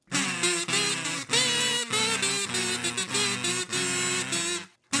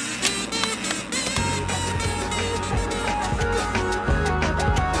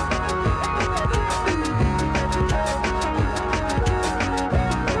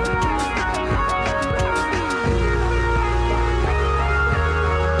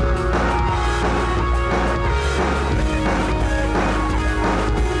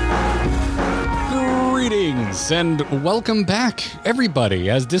Yes, and welcome back, everybody,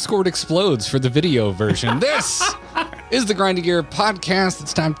 as Discord explodes for the video version. This is the Grinding Gear podcast.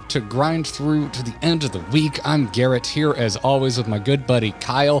 It's time to grind through to the end of the week. I'm Garrett, here as always with my good buddy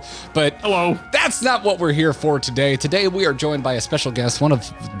Kyle. But hello, that's not what we're here for today. Today we are joined by a special guest, one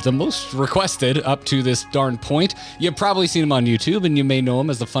of the most requested up to this darn point. You've probably seen him on YouTube, and you may know him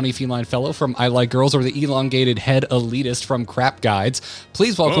as the funny feline fellow from I Like Girls or the elongated head elitist from Crap Guides.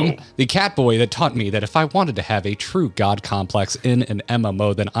 Please welcome the cat boy that taught me that if I wanted to have a true god complex in an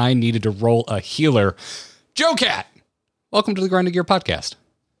MMO, then I needed to roll a healer. Joe Cat! Welcome to the Grinding Gear podcast.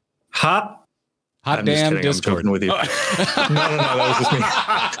 Hot I'm damn Discord. I'm with you. No, that was just me.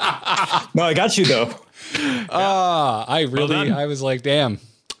 No, I got you though. I was like, damn,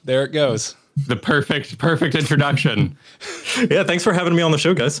 there it goes. The perfect introduction. Yeah, thanks for having me on the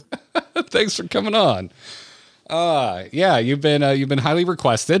show, guys. Thanks for coming on. Yeah, you've been highly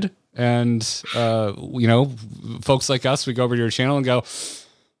requested, and folks like us, we go over to your channel and go,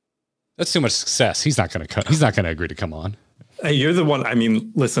 that's too much success. He's not gonna agree to come on. Hey, you're the one. I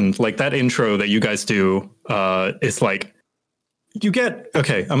mean, listen, like that intro that you guys do, it's like you get,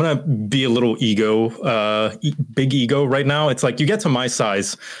 okay, I'm gonna be a little big ego right now. It's like you get to my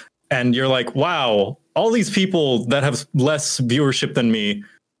size and you're like, wow, all these people that have less viewership than me,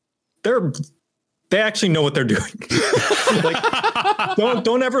 they actually know what they're doing. Like,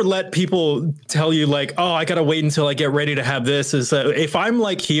 don't ever let people tell you like, oh, I gotta wait until I get ready to have this. If I'm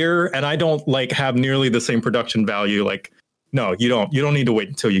like here and I don't like have nearly the same production value, like, no, you don't need to wait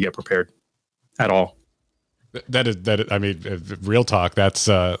until you get prepared at all. That is, I mean, real talk. That's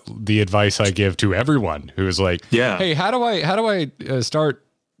the advice I give to everyone who is like, yeah, hey, how do I start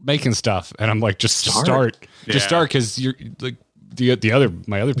making stuff? And I'm like, just start, because you're like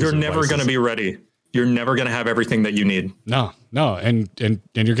my other. You're never going to be ready. You're never going to have everything that you need. No. And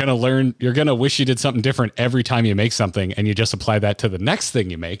you're going to learn, you're going to wish you did something different every time you make something, and you just apply that to the next thing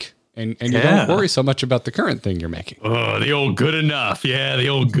you make. And you don't worry so much about the current thing you're making. Oh, the old good enough. Yeah, the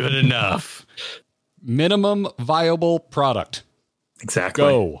old good enough. Minimum viable product. Exactly.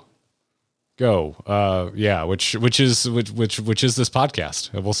 Go. Yeah, which is this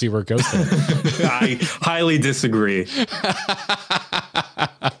podcast. We'll see where it goes there. I highly disagree.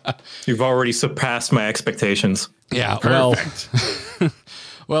 You've already surpassed my expectations. Yeah, perfect.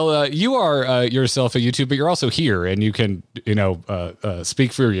 Well, you are yourself a YouTuber, but you're also here, and you can,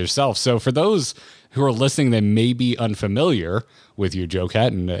 speak for yourself. So for those who are listening that may be unfamiliar with you, Joe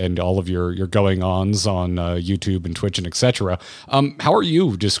Cat, and all of your going-ons on YouTube and Twitch and etc., how are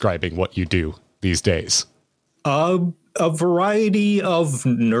you describing what you do these days? A variety of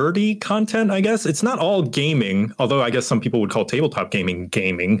nerdy content, I guess. It's not all gaming, although I guess some people would call tabletop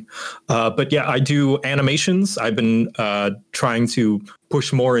gaming. But yeah, I do animations. I've been trying to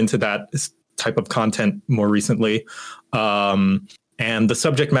push more into that type of content more recently. And the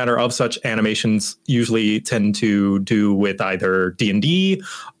subject matter of such animations usually tend to do with either D&D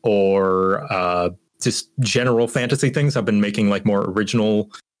or just general fantasy things. I've been making like more original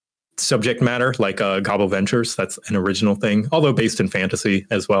subject matter, like Gobble Ventures. That's an original thing, although based in fantasy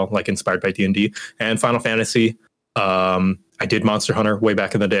as well, like inspired by D&D and Final Fantasy. I did Monster Hunter way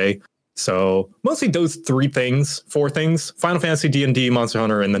back in the day. So mostly those four things: Final Fantasy, D&D, Monster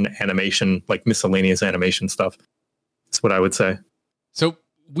Hunter, and then animation, like miscellaneous animation stuff. That's what I would say. So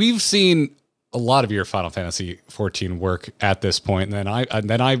we've seen a lot of your Final Fantasy 14 work at this point, and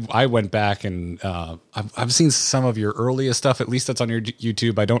then I went back and I've seen some of your earliest stuff. At least that's on your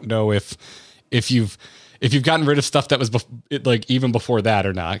YouTube. I don't know if you've gotten rid of stuff that was even before that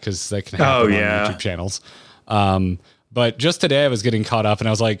or not, because that can happen on YouTube channels. But just today I was getting caught up, and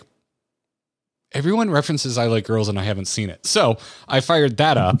I was like, everyone references I Like Girls, and I haven't seen it. So I fired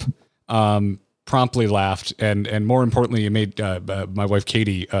that up. Promptly laughed, and more importantly, it made my wife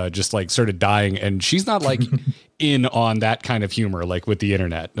Katie just like started dying, and she's not like in on that kind of humor like with the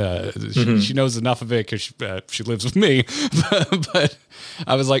internet. She knows enough of it because she lives with me, but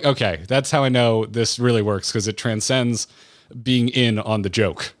I was like, okay, that's how I know this really works, because it transcends being in on the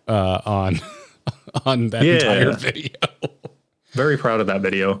joke on that entire video. Very proud of that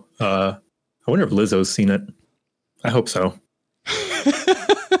video. I wonder if Lizzo's seen it. I hope so.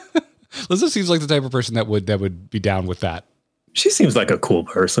 Lizzo seems like the type of person that would be down with that. She seems like a cool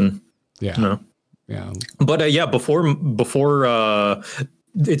person. Yeah. You know? Yeah. But before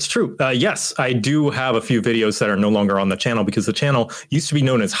it's true. Yes, I do have a few videos that are no longer on the channel, because the channel used to be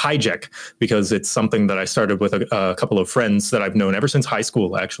known as Hijack, because it's something that I started with a couple of friends that I've known ever since high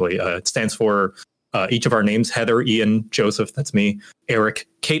school, actually. It stands for each of our names: Heather, Ian, Joseph, that's me, Eric,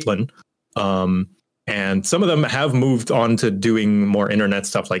 Caitlin. And some of them have moved on to doing more internet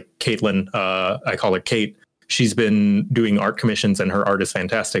stuff, like Caitlin. I call her Kate. she's been doing art commissions, and her art is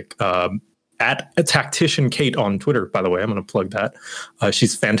fantastic. At a Tactician Kate on Twitter, by the way, I'm going to plug that.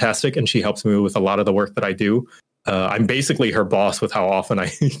 She's fantastic, and she helps me with a lot of the work that I do. I'm basically her boss with how often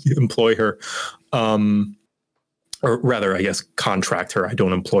I employ her. Or rather, I guess, contract her. I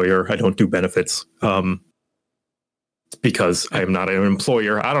don't employ her. I don't do benefits because I am not an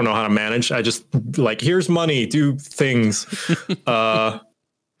employer. I don't know how to manage. I just like, here's money, do things.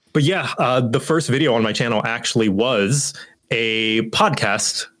 But yeah, the first video on my channel actually was a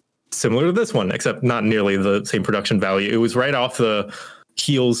podcast similar to this one, except not nearly the same production value. It was right off the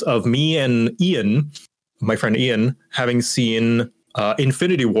heels of me and Ian, my friend Ian, having seen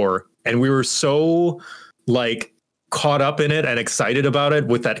Infinity War. And we were so like caught up in it and excited about it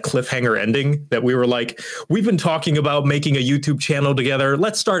with that cliffhanger ending that we were like, we've been talking about making a YouTube channel together.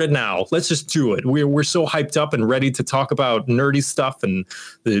 Let's start it now. Let's just do it. We're so hyped up and ready to talk about nerdy stuff and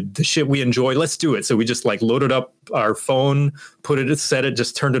the shit we enjoy. Let's do it. So we just like loaded up our phone,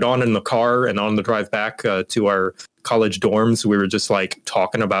 just turned it on in the car, and on the drive back to our college dorms, we were just like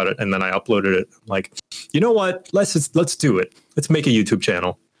talking about it. And then I uploaded it. Like, you know what? Let's do it. Let's make a YouTube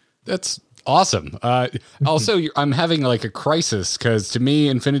channel. That's awesome. Also, I'm having like a crisis because to me,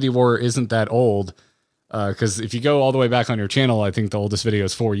 Infinity War isn't that old. Because if you go all the way back on your channel, I think the oldest video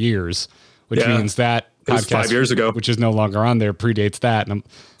is 4 years, which means that it was 5 years ago, which is no longer on there, predates that. And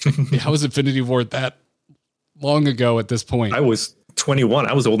how was Infinity War that long ago at this point? I was 21.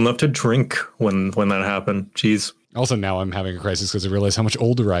 I was old enough to drink when that happened. Jeez. Also, now I'm having a crisis because I realize how much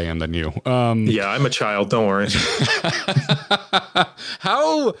older I am than you. Yeah, I'm a child. Don't worry.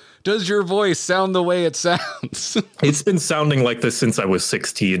 How does your voice sound the way it sounds? It's been sounding like this since I was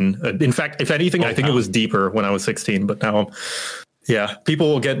 16. In fact, if anything, I think it was deeper when I was 16. But now, yeah, people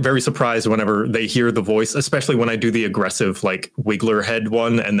will get very surprised whenever they hear the voice, especially when I do the aggressive, like, Wiggler head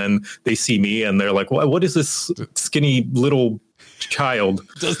one. And then they see me and they're like, what is this skinny little child?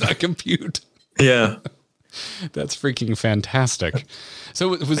 Does that compute? Yeah. That's freaking fantastic. So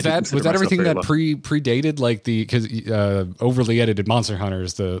was that everything that predated like because overly edited Monster Hunter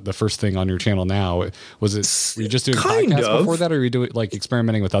is the first thing on your channel now? Was it, were you just doing podcasts before that, or were you doing like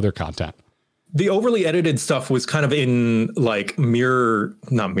experimenting with other content? The overly edited stuff was kind of in like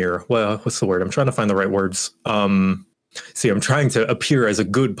not mirror. Well, what's the word? I'm trying to find the right words. See, I'm trying to appear as a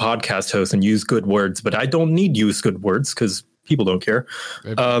good podcast host and use good words, but I don't need use good words because people don't care.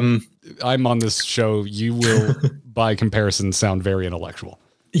 I'm on this show. You will, by comparison, sound very intellectual.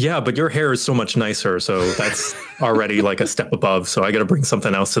 Yeah, but your hair is so much nicer, so that's already like a step above. So I got to bring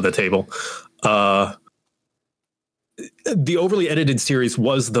something else to the table. The overly edited series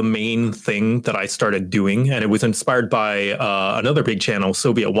was the main thing that I started doing, and it was inspired by another big channel,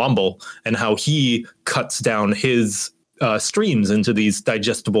 Soviet Womble, and how he cuts down his streams into these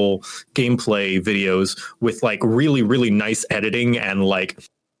digestible gameplay videos with like really, really nice editing and like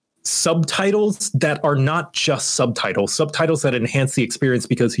subtitles that are not just subtitles that enhance the experience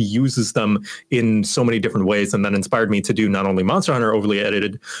because he uses them in so many different ways. And that inspired me to do not only Monster Hunter overly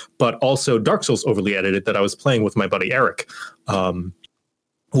edited, but also Dark Souls overly edited that I was playing with my buddy Eric,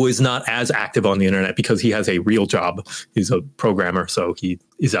 who is not as active on the internet because he has a real job. He's a programmer, so he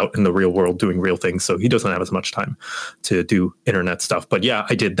is out in the real world doing real things. So he doesn't have as much time to do internet stuff. But yeah,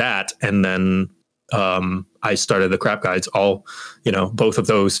 I did that. And then I started the Crap Guides, all, both of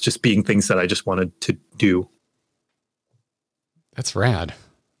those just being things that I just wanted to do. That's rad.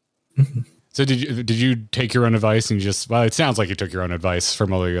 Mm-hmm. So did you take your own advice and it sounds like you took your own advice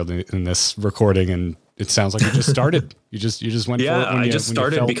from earlier in this recording, and it sounds like you just started. you just went. Yeah, for it I just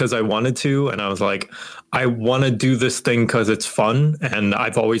started because I wanted to, and I was like, I want to do this thing because it's fun, and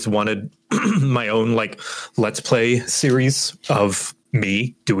I've always wanted my own like Let's Play series of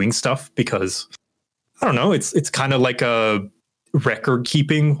me doing stuff because I don't know, it's kind of like a record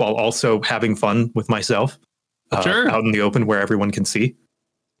keeping while also having fun with myself, sure, out in the open where everyone can see.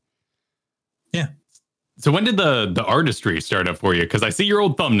 Yeah. So when did the artistry start up for you? Because I see your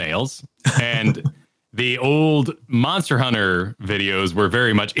old thumbnails and the old Monster Hunter videos were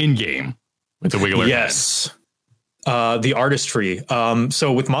very much in game with the Wiggler. Yes. The artistry.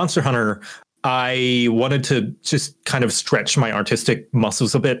 So with Monster Hunter, I wanted to just kind of stretch my artistic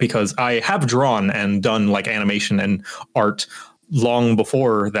muscles a bit because I have drawn and done like animation and art long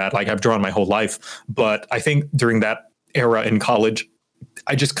before that. Like I've drawn my whole life. But I think during that era in college,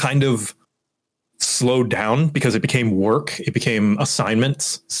 I just kind of slowed down because it became work. It became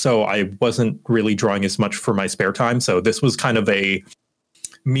assignments. So I wasn't really drawing as much for my spare time. So this was kind of a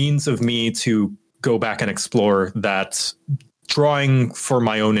means of me to go back and explore that drawing for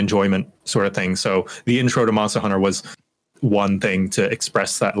my own enjoyment sort of thing. So the intro to Monster Hunter was one thing to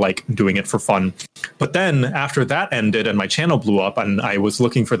express that, like doing it for fun. But then after that ended and my channel blew up and I was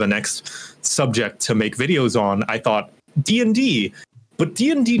looking for the next subject to make videos on, I thought D&D. But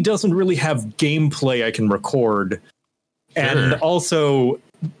D&D doesn't really have gameplay I can record. Sure. And also,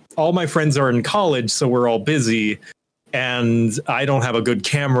 all my friends are in college, so we're all busy. And I don't have a good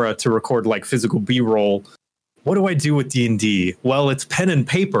camera to record like physical B-roll. What do I do with D&D? Well, it's pen and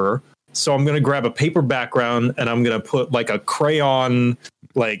paper. So I'm going to grab a paper background and I'm going to put like a crayon,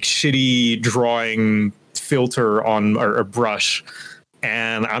 like shitty drawing filter on or a brush.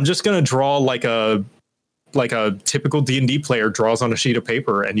 And I'm just going to draw like a typical D&D player draws on a sheet of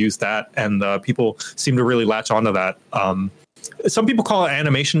paper and use that. And people seem to really latch onto that. Some people call it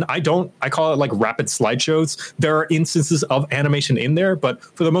animation. I don't. I call it like rapid slideshows. There are instances of animation in there, but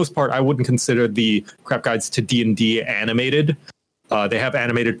for the most part, I wouldn't consider the crap guides to D&D animated. They have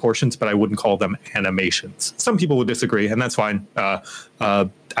animated portions, but I wouldn't call them animations. Some people would disagree, and that's fine.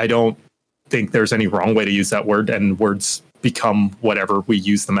 I don't think there's any wrong way to use that word, and words become whatever we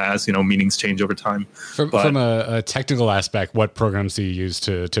use them as. Meanings change over time. From a technical aspect, what programs do you use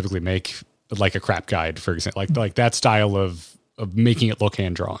to typically make like a crap guide, for example, like that style of making it look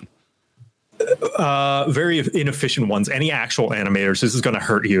hand drawn? Very inefficient ones. Any actual animators, this is going to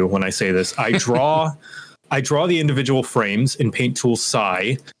hurt you when I say this. I draw the individual frames in Paint Tool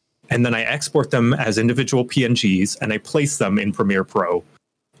Sci, and then I export them as individual PNGs, and I place them in Premiere Pro.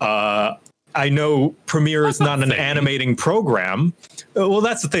 I know Premiere is not an animating program. Well,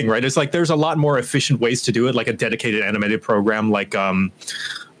 that's the thing, right? It's like there's a lot more efficient ways to do it, like a dedicated animated program, like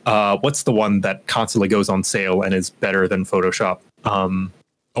what's the one that constantly goes on sale and is better than Photoshop?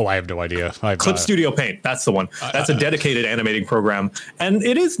 I have no idea. Clip Studio Paint. That's the one. That's a dedicated animating program. And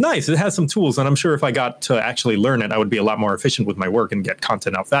it is nice. It has some tools. And I'm sure if I got to actually learn it, I would be a lot more efficient with my work and get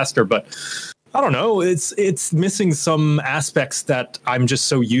content out faster. But I don't know. It's missing some aspects that I'm just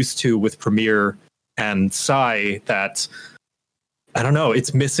so used to with Premiere and Sci that, I don't know.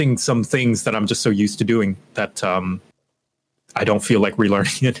 It's missing some things that I'm just so used to doing that I don't feel like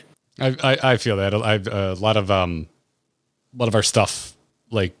relearning it. I feel that. I've a lot of our stuff.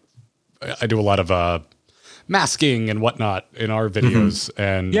 Like I do a lot of masking and whatnot in our videos,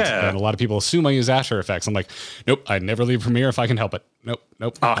 and a lot of people assume I use After Effects. I'm like, nope, I never leave Premiere if I can help it. Nope.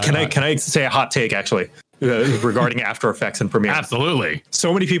 Can I say a hot take actually regarding After Effects and Premiere? Absolutely.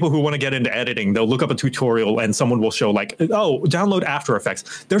 So many people who want to get into editing, they'll look up a tutorial and someone will show like, oh, download After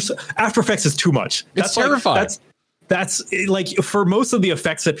Effects. After Effects is too much. It's terrifying. That's like for most of the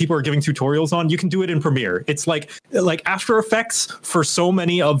effects that people are giving tutorials on, you can do it in Premiere. It's like After Effects for so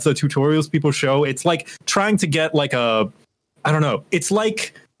many of the tutorials people show. It's like trying to get like I don't know. It's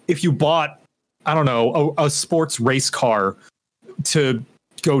like if you bought, I don't know, a sports race car to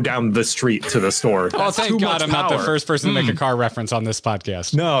go down the street to the store. Oh, thank God I'm not the first person to make a car reference on this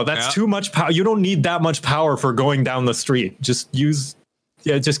podcast. No, that's too much power. You don't need that much power for going down the street. Just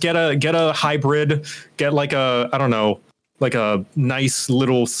get a hybrid, get like a nice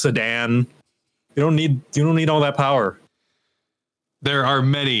little sedan. You don't need all that power. There are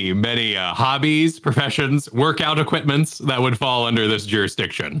many hobbies, professions, workout equipments that would fall under this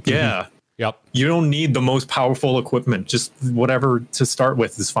jurisdiction. Yeah. Yep. You don't need the most powerful equipment. Just whatever to start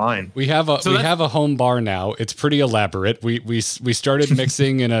with is fine. We have a home bar now. It's pretty elaborate. We started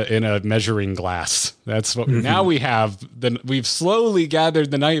mixing in a measuring glass. That's what now we have. We've slowly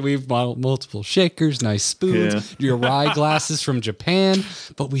gathered the night. We've multiple shakers, nice spoons, your rye glasses from Japan.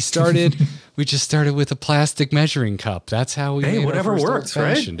 But we just started with a plastic measuring cup. That's how we made whatever our first works,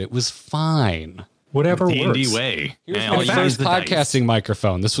 right? It was fine. Whatever D&D works. way. Here's my first podcasting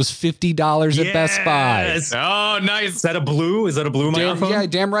microphone. This was $50 at Best Buy. Oh, nice. Is that a blue microphone? Yeah,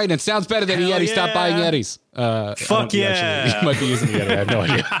 damn right. And it sounds better than a Yeti. Stop buying Yetis. Fuck yeah. You might be using the Yeti. I have no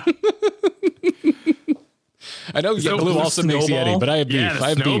idea. I know Blue also makes Yeti, but I have beef. I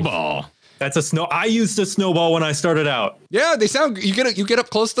have snowball. Beef. That's I used a snowball when I started out. Yeah, they sound. You get up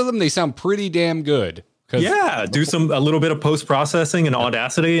close to them, they sound pretty damn good. Yeah, do a little bit of post processing in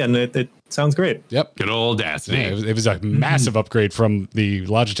Audacity, and it sounds great. Yep, good old Audacity. Yeah, it was a massive upgrade from the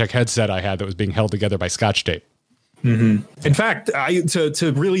Logitech headset I had that was being held together by Scotch tape. In fact,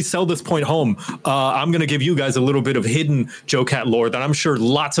 to really sell this point home, I'm going to give you guys a little bit of hidden Joe Cat lore that I'm sure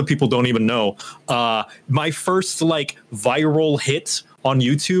lots of people don't even know. My first viral hit on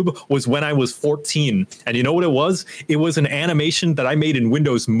YouTube was when I was 14, and you know what it was? It was an animation that I made in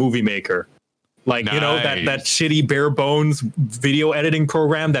Windows Movie Maker. Like, you know, that Nice. shitty bare bones video editing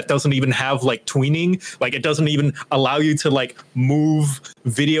program that doesn't even have like tweening. Like, it doesn't even allow you to like move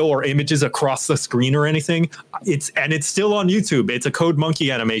video or images across the screen or anything. It's still on YouTube. It's a Code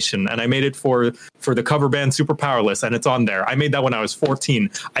Monkey animation, and I made it for the cover band Super Powerless, and it's on there. I made that when I was 14.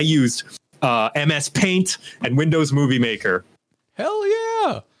 I used MS Paint and Windows Movie Maker. Hell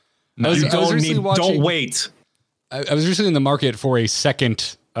yeah. Don't wait. I was recently in the market for a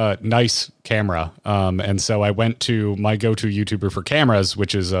second nice camera. And so I went to my go-to YouTuber for cameras,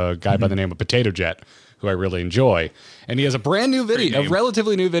 which is a guy by the name of Potato Jet, who I really enjoy. And he has a brand new video, a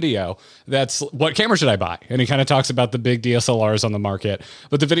relatively new video. That's what camera should I buy? And he kind of talks about the big DSLRs on the market.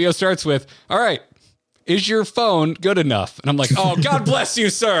 But the video starts with, all right, is your phone good enough? And I'm like, oh, God bless you,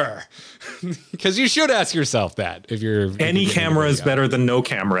 sir. Because you should ask yourself that if you're... Any camera is better than no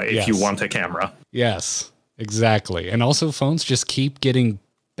camera if you Yes. want a camera. Yes, exactly. And also phones just keep getting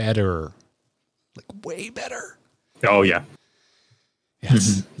better. Like way better. Oh, yeah.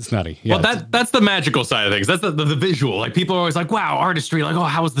 Yes, it's nutty. Yeah. Well, that's the magical side of things. That's the visual. Like, people are always like, wow, artistry. Like, oh,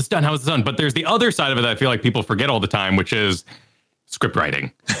 how is this done? How is this done? But there's the other side of it that I feel like people forget all the time, which is script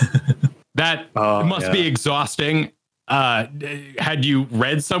writing. That must be exhausting. Had you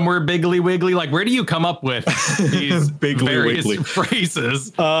read somewhere Biggly Wiggly? Like, where do you come up with these various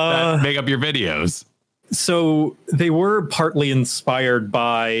phrases that make up your videos? So they were partly inspired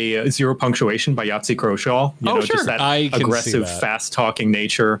by Zero Punctuation by Yahtzee Croshaw. Just that I can see aggressive, that. fast-talking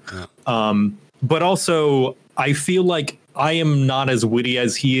nature. Yeah. But also, I feel like I am not as witty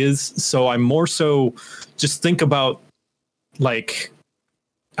as he is. So I'm more so just think about, like,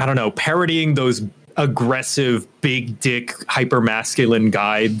 I don't know, parodying those aggressive, big dick, hyper masculine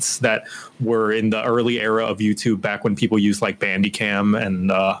guides that were in the early era of YouTube back when people used like Bandicam and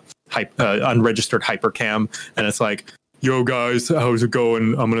unregistered Hypercam. And it's like, yo guys, how's it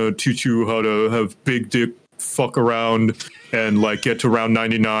going? I'm going to teach you how to have big dick fuck around and like get to round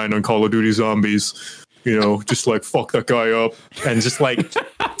 99 on Call of Duty Zombies. You know, just like fuck that guy up and just like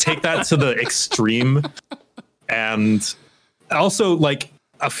take that to the extreme. And also like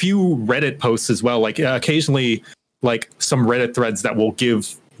a few Reddit posts as well, like occasionally like some Reddit threads that will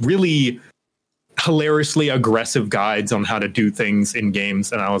give really hilariously aggressive guides on how to do things in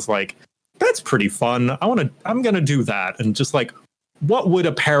games. And I was like, that's pretty fun. I'm going to do that. And just like, what would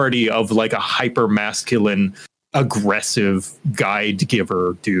a parody of like a hyper masculine aggressive guide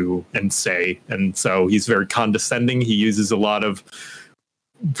giver do and say? And so he's very condescending. He uses a lot of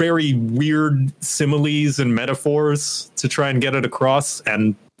very weird similes and metaphors to try and get it across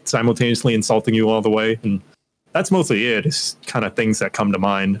and simultaneously insulting you all the way. And that's mostly it. It's kind of things that come to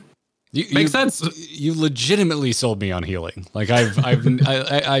mind. Makes sense. You legitimately sold me on healing. Like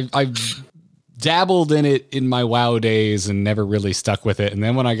I've dabbled in it in my WoW days and never really stuck with it. And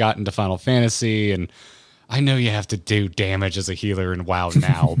then when I got into Final Fantasy, and I know you have to do damage as a healer in WoW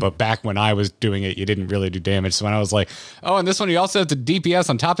now, but back when I was doing it, you didn't really do damage. So when I was like, oh, and this one you also have to DPS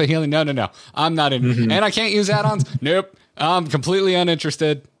on top of healing. No. I'm not in. And I can't use add-ons. Nope. I'm completely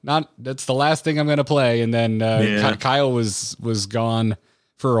uninterested. That's the last thing I'm going to play. And then Kyle was gone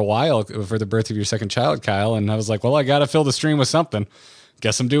for a while for the birth of your second child, Kyle. And I was like, well, I got to fill the stream with something.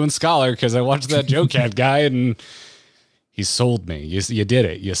 Guess I'm doing Scholar because I watched that Joe Cat guy and he sold me. You did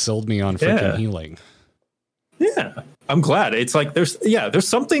it. You sold me on freaking healing. Yeah, I'm glad. It's like there's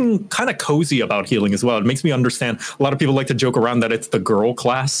something kind of cozy about healing as well. It makes me understand. A lot of people like to joke around that it's the girl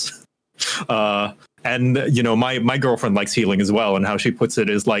class. And you know, my girlfriend likes healing as well, and how she puts it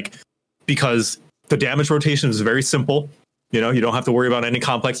is like, because the damage rotation is very simple. You know, you don't have to worry about any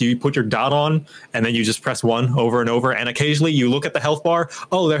complex. You put your dot on, and then you just press 1 over and over. And occasionally, you look at the health bar.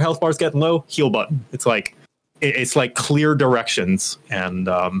 Oh, their health bar's getting low. Heal button. It's like clear directions. And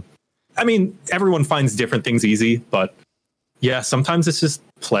I mean, everyone finds different things easy, but yeah, sometimes it's just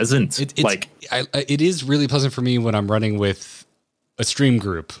pleasant. It is really pleasant for me when I'm running with a stream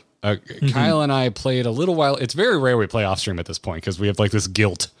group. Kyle and I played a little while. It's very rare we play off stream at this point because we have like this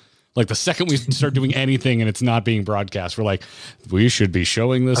guilt. Like the second we start doing anything and it's not being broadcast, we're like, we should be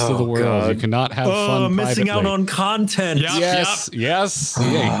showing this to the world. God. You cannot have fun missing privately. out on content. Yes.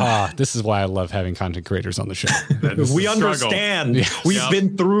 This is why I love having content creators on the show. We understand. We've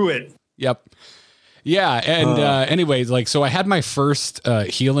been through it. Yep. Yeah. And anyways, like, so I had my first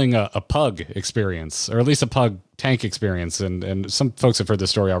healing a pug experience, or at least a pug tank experience. And some folks have heard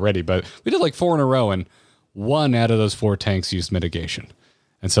this story already, but we did like 4 in a row, and 1 out of those 4 tanks used mitigation.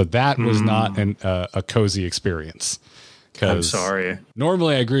 And so that was not a cozy experience. I'm sorry.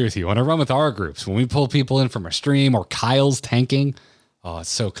 Normally I agree with you. When I run with our groups, when we pull people in from our stream or Kyle's tanking, oh,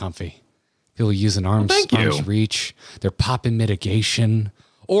 it's so comfy. People using arm's reach. They're popping mitigation.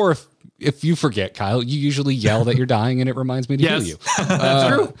 Or if you forget, Kyle, you usually yell that you're dying and it reminds me to heal you.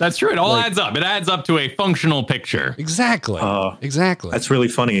 That's true. That's true. It all adds up. It adds up to a functional picture. Exactly. Exactly. That's really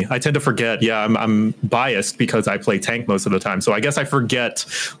funny. I tend to forget. Yeah, I'm biased because I play tank most of the time. So I guess I forget.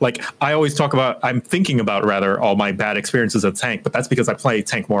 Like I always talk about, I'm thinking about rather all my bad experiences of tank, but that's because I play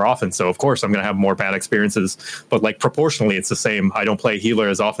tank more often. So of course I'm going to have more bad experiences, but like proportionally it's the same. I don't play healer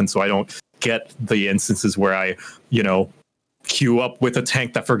as often, so I don't get the instances where I, queue up with a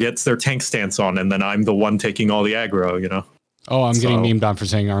tank that forgets their tank stance on, and then I'm the one taking all the aggro, Oh, I'm getting memed on for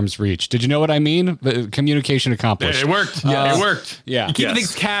saying arms reach. Did you know what I mean? Communication accomplished. It worked. It worked. Yeah. You keep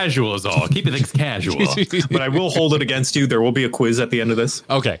things casual is all. Keep things casual. But I will hold it against you. There will be a quiz at the end of this.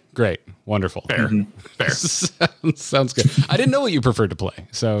 Okay, great. Wonderful. Fair. Fair. Sounds good. I didn't know what you preferred to play.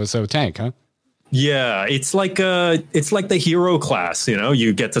 So tank, huh? Yeah, it's like the hero class,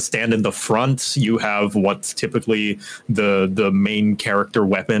 you get to stand in the front. You have what's typically the main character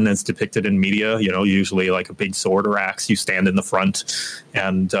weapon as depicted in media, usually like a big sword or axe. You stand in the front,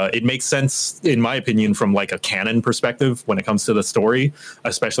 and it makes sense, in my opinion, from like a canon perspective when it comes to the story,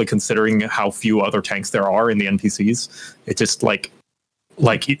 especially considering how few other tanks there are in the NPCs. It just like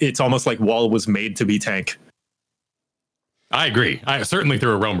it's almost like Wall was made to be tank. I agree. Certainly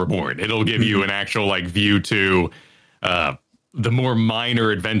through A Realm Reborn, it'll give you an actual like view to the more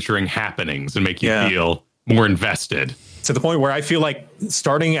minor adventuring happenings and make you feel more invested. To the point where I feel like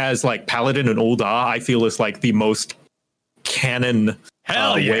starting as like Paladin and Ul'dah, I feel is like the most canon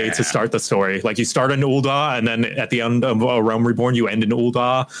way to start the story. Like you start in Ul'dah, and then at the end of A Realm Reborn, you end in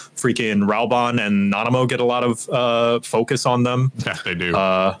Ul'dah. Freaking Raubahn and Nanamo get a lot of focus on them. Yeah, they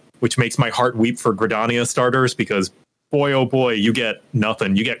do. Which makes my heart weep for Gridania starters, because boy, oh boy, you get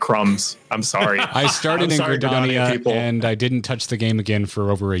nothing. You get crumbs. I'm sorry. I started in Gridania and I didn't touch the game again for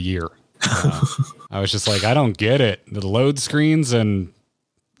over a year. I was just like, I don't get it. The load screens and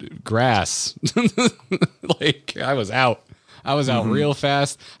grass. Like I was out. Real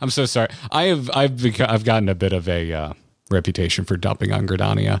fast. I'm so sorry. I've gotten a bit of a reputation for dumping on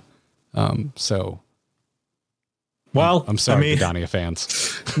Gridania. Well, I'm sorry, Gridania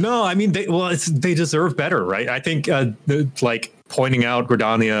fans. No, I mean, they deserve better, right? I think like pointing out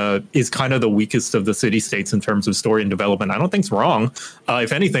Gridania is kind of the weakest of the city states in terms of story and development. I don't think it's wrong.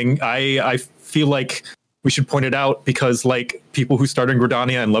 If anything, I feel like we should point it out because like people who started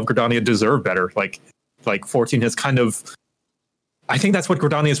Gridania and love Gridania deserve better. Like 14 has kind of, I think that's what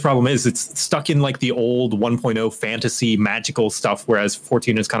Gridania's problem is. It's stuck in like the old 1.0 fantasy magical stuff, whereas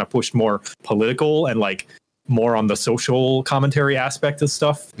 14 is kind of pushed more political and like more on the social commentary aspect of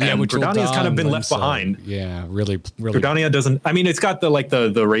stuff. Yeah, and Gridania has kind of been left behind. Yeah, really. Gridania doesn't. I mean, it's got the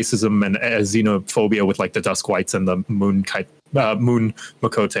racism and xenophobia with like the Dusk Whites and the Moon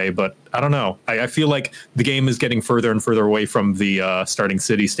Makote, but I don't know. I feel like the game is getting further and further away from the starting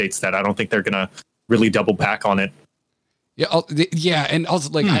city states that I don't think they're gonna really double back on it. Yeah, and also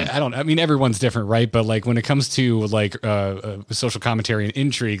like I don't. I mean, everyone's different, right? But like when it comes to like social commentary and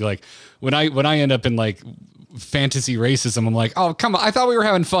intrigue, like when I end up in like fantasy racism, I'm like, oh come on! I thought we were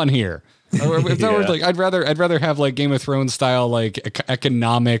having fun here. Like I'd rather have like Game of Thrones style like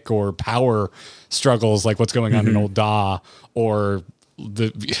economic or power struggles, like what's going on in Ul'dah, or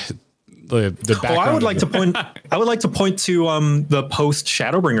the background. I would like to point to the post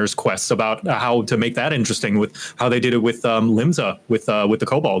Shadowbringers quest about how to make that interesting with how they did it with Limsa with the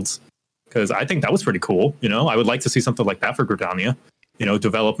kobolds, because I think that was pretty cool. I would like to see something like that for Gridania.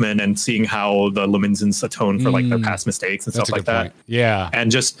 Development and seeing how the Lominzans atone for like their past mistakes and stuff like that. Point. Yeah, and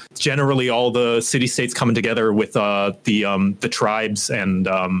just generally all the city states coming together with the tribes and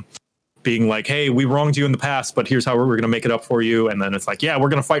being like, hey, we wronged you in the past, but here's how we're going to make it up for you. And then it's like, yeah, we're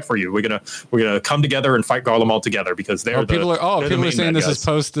going to fight for you. We're going to come together and fight Garlemald all together because they're people are saying this is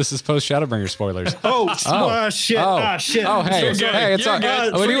post Shadowbringer spoilers. Shit. Shit. Oh, hey, it's all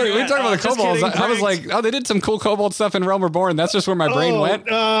good. When we talking about the kobolds, I was like, oh, they did some cool kobold stuff in Realm Reborn. That's just where my brain went.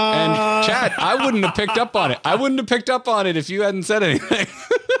 And chat, I wouldn't have picked up on it. I wouldn't have picked up on it if you hadn't said anything.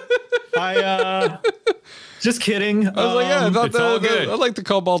 Just kidding. I was like, yeah, I like the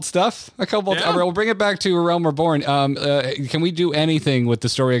Cobalt stuff. We'll bring it back to Realm Reborn. Can we do anything with the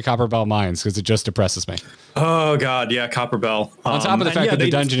story of Copperbell Mines? Because it just depresses me. Oh, God. Yeah, Copperbell. On top of the fact that the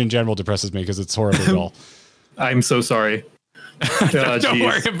dungeon in general depresses me because it's horribly dull. I'm so sorry. Don't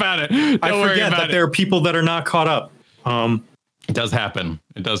worry about it. I forget that there are people that are not caught up. It does happen.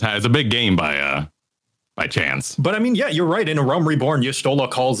 It's a big game by chance. But I mean, yeah, you're right. In A Realm Reborn,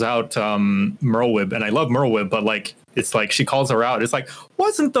 Y'shtola calls out Merlwyb, and I love Merlwyb, but like it's like she calls her out. It's like,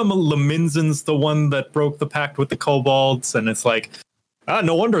 wasn't the Lominzans the one that broke the pact with the kobolds? And it's like,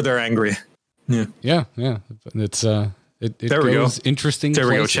 no wonder they're angry. Yeah. It's It There we goes go. interesting. There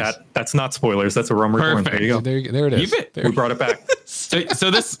we go, places. chat. That's not spoilers. That's a rum recording. Perfect. There you go. There it is. There We brought it back. So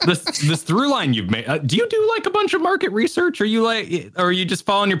this through line you've made, do you do like a bunch of market research? Or are you just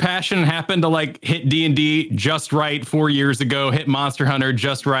following your passion and happen to like hit D&D just right 4 years ago, hit Monster Hunter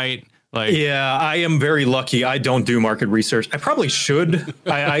just right? Like, Yeah, I am very lucky. I don't do market research. I probably should.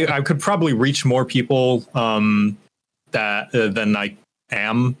 I could probably reach more people than I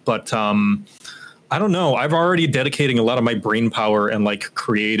am, but I don't know. I've already dedicating a lot of my brain power and like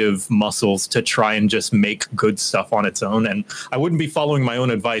creative muscles to try and just make good stuff on its own. And I wouldn't be following my own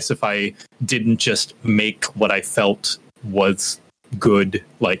advice if I didn't just make what I felt was good,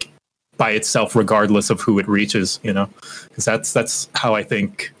 like by itself, regardless of who it reaches, you know, because that's how I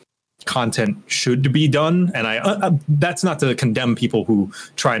think content should be done. And I that's not to condemn people who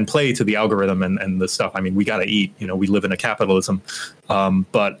try and play to the algorithm and the stuff. I mean, we got to eat, you know, we live in a capitalism.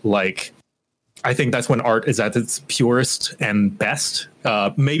 But like, I think that's when art is at its purest and best.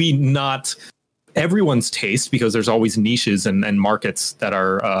 Maybe not everyone's taste, because there's always niches and markets that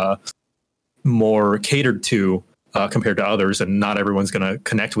are more catered to compared to others, and not everyone's going to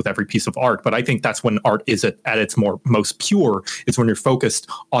connect with every piece of art. But I think that's when art is at its most pure. It's when you're focused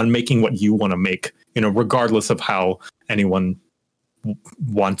on making what you want to make, you know, regardless of how anyone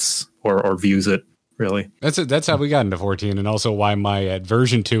wants or views it. Really, that's how we got into 14, and also why my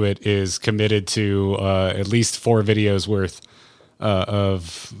aversion to it is committed to at least 4 videos worth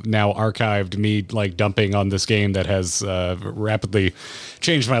of now archived me like dumping on this game that has rapidly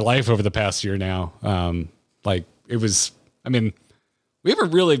changed my life over the past year now. Like it was, I mean, we haven't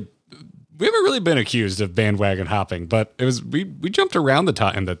really been accused of bandwagon hopping, but it was we jumped around the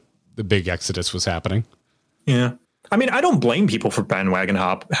time that the big exodus was happening. Yeah, I mean, I don't blame people for bandwagon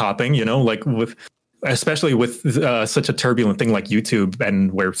hopping. You know, like especially with such a turbulent thing like YouTube,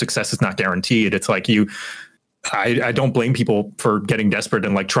 and where success is not guaranteed. It's like I don't blame people for getting desperate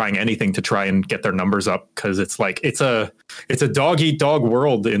and like trying anything to try and get their numbers up, because it's like it's a dog eat dog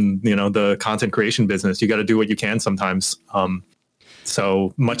world in, you know, the content creation business. You got to do what you can sometimes.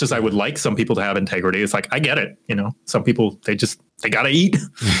 So much as I would like some people to have integrity, it's like I get it. You know, some people they got to eat.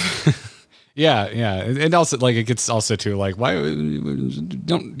 Yeah, and also like it gets also to like why you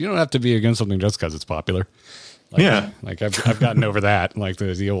don't have to be against something just because it's popular. Like, yeah, like I've gotten over that. Like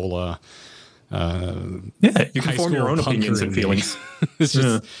the old you can form your own opinions and feelings. It's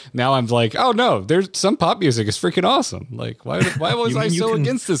just now I'm like, oh no, there's some pop music is freaking awesome. Like why was I so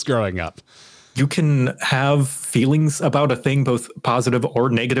against this growing up? You can have feelings about a thing, both positive or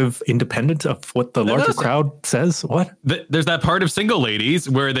negative, independent of what the larger crowd says. What? There's that part of Single Ladies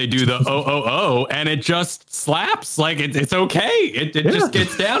where they do the oh, and it just slaps. Like it's okay. It just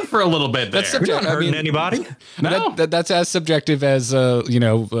gets down for a little bit. That's there. subjective. Not hurting anybody. No, that's as subjective as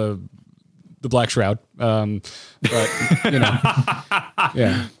the Black Shroud. But you know,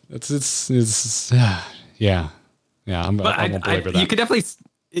 yeah, it's yeah. I won't belabor that. You could definitely.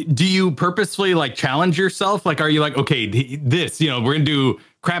 Do you purposefully like challenge yourself? Like, are you like, okay, this, you know, we're gonna do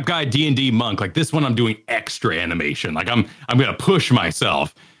Crap Guy D&D Monk. Like this one, I'm doing extra animation. Like I'm gonna push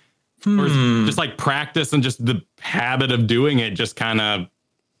myself. Or is it just like practice and just the habit of doing it just kind of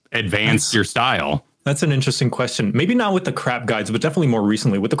advanced your style? That's an interesting question. Maybe not with the crap guides, but definitely more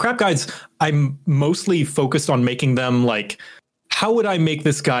recently. With the crap guides, I'm mostly focused on making them like, how would I make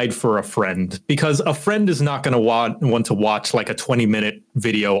this guide for a friend? Because a friend is not going to want to watch like a 20-minute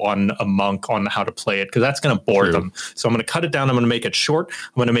video on a monk on how to play it, because that's going to bore them. So I'm going to cut it down. I'm going to make it short.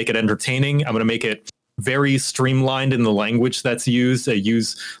 I'm going to make it entertaining. I'm going to make it very streamlined in the language that's used. I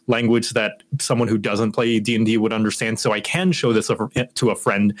use language that someone who doesn't play D&D would understand. So I can show this to a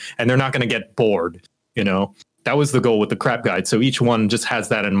friend and they're not going to get bored. You know, that was the goal with the crap guide. So each one just has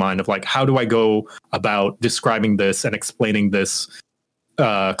that in mind of like, how do I go about describing this and explaining this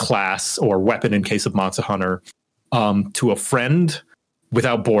class or weapon in case of Monster Hunter to a friend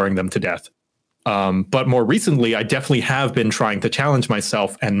without boring them to death. But more recently, I definitely have been trying to challenge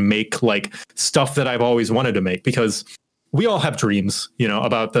myself and make like stuff that I've always wanted to make, because we all have dreams, you know,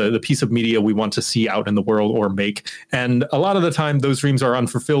 about the piece of media we want to see out in the world or make. And a lot of the time those dreams are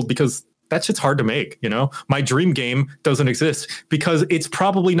unfulfilled because that shit's hard to make. You know, my dream game doesn't exist because it's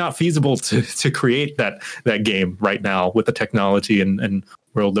probably not feasible to create that game right now with the technology and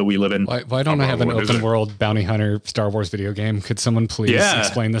world that we live in. Why don't I have an open world bounty hunter Star Wars video game? Could someone please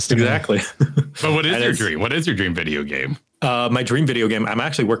explain this to me? Exactly. But what is your dream? What is your dream video game? My dream video game, I'm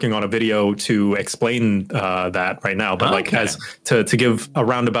actually working on a video to explain that right now. But as to give a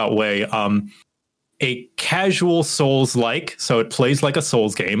roundabout way, a casual Souls-like, so it plays like a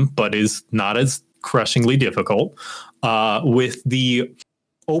Souls game, but is not as crushingly difficult, with the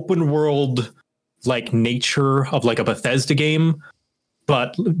open world like nature of like a Bethesda game,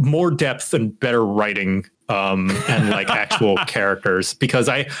 but more depth and better writing and like actual characters, because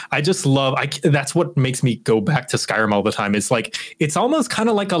I just love that's what makes me go back to Skyrim all the time. It's like it's almost kind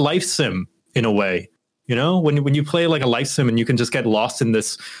of like a life sim in a way, you know, when you play like a life sim and you can just get lost in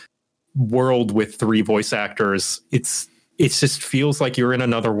this world with 3 voice actors. It just feels like you're in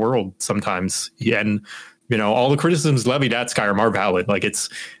another world sometimes. And you know, all the criticisms levied at Skyrim are valid. Like it's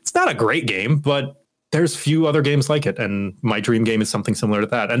not a great game, but there's few other games like it, and my dream game is something similar to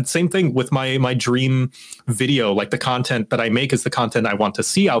that. And same thing with my dream video. Like the content that I make is the content I want to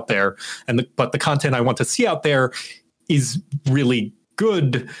see out there, but the content I want to see out there is really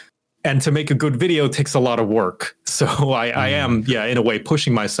good. And to make a good video takes a lot of work. So I am, in a way,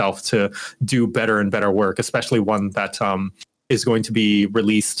 pushing myself to do better and better work, especially one that is going to be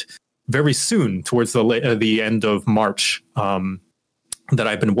released very soon, towards the end of March. That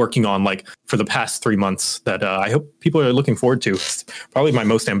I've been working on like for the past 3 months, that I hope people are looking forward to. It's probably my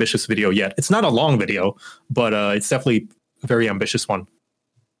most ambitious video yet. It's not a long video, but it's definitely a very ambitious one.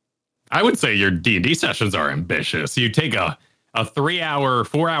 I would say your D&D sessions are ambitious. You take a 3-hour,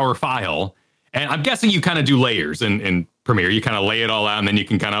 4-hour file, and I'm guessing you kind of do layers in Premiere. You kind of lay it all out, and then you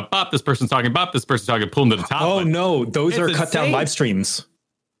can kind of pop this person's talking, pull them to the top. Oh no, those are cut down live streams.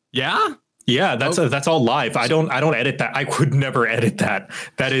 Yeah. Yeah, that's all live. I don't edit that. I would never edit that.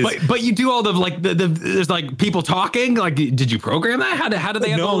 That is, but you do all the like there's like people talking. Like, did you program that? How do they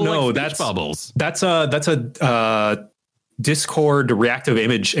have that's bubbles? That's a Discord reactive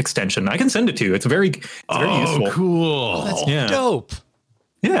image extension. I can send it to you. It's very useful. Cool. That's dope.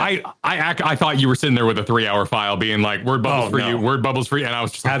 Yeah, I thought you were sitting there with a 3-hour file, being like word bubbles for you, word bubbles for you, and I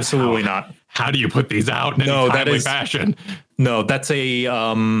was just like, absolutely not. How do you put these out in a timely fashion? No, that's a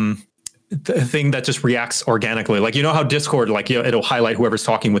thing that just reacts organically. Like, you know how Discord, like, you know, it'll highlight whoever's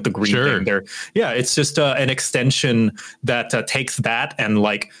talking with the green thing there. Yeah, it's just an extension that takes that and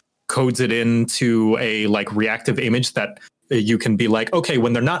like codes it into a like reactive image that you can be like, okay,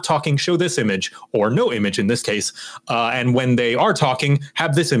 when they're not talking, show this image, or no image in this case. And when they are talking,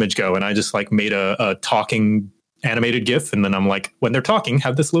 have this image go. And I just like made a talking animated GIF, and then I'm like, when they're talking,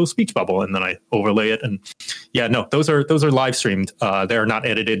 have this little speech bubble, and then I overlay it. And yeah, no, those are live streamed. They're not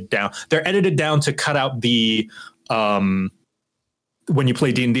edited down. They're edited down to cut out the when you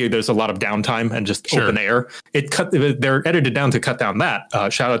play D&D, there's a lot of downtime and just open air. They're edited down to cut down that.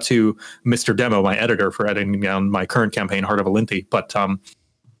 Shout out to Mr. Demo, my editor, for editing down my current campaign, Heart of Alinthi. But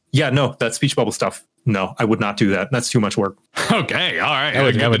yeah, no, that speech bubble stuff, no, I would not do that. That's too much work. Okay, all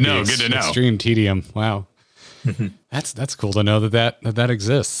right. Good to know. Extreme tedium. Wow. Mm-hmm. That's cool to know that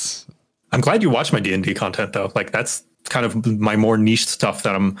exists. I'm glad you watch my D&D content though. Like that's kind of my more niche stuff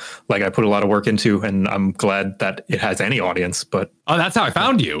that I'm like, I put a lot of work into, and I'm glad that it has any audience. But that's how I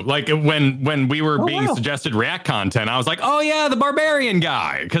found you. Like when we were being suggested React content, I was like, oh yeah, the Barbarian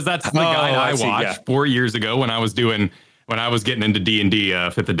guy, because that's the guy I watched 4 years ago when I was getting into D&D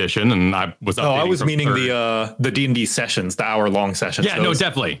 5th edition, and I was I was meaning the D&D sessions, the hour-long sessions. Yeah, no,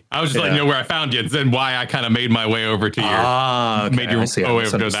 definitely. I was just letting you know where I found you, and then why I kind of made my way over to your made your way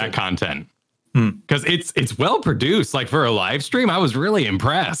over to that content. Because it's well produced. Like for a live stream, I was really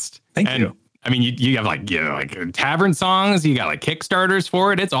impressed. Thank you. I mean, you have like tavern songs, you got like Kickstarters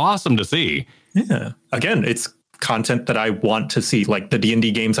for it. It's awesome to see. Yeah. Again, it's content that I want to see. Like the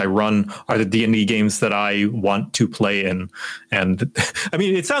D&D games I run are the D&D games that I want to play in. And I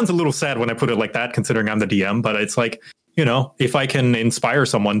mean, it sounds a little sad when I put it like that, considering I'm the DM, but it's like, you know, if I can inspire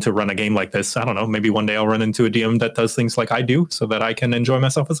someone to run a game like this, I don't know, maybe one day I'll run into a DM that does things like I do, so that I can enjoy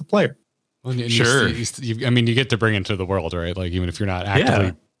myself as a player. Well, sure. I mean, you get to bring it to the world, right? Like even if you're not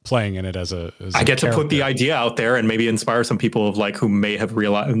actively playing in it as I get to put the idea out there and maybe inspire some people of like who may have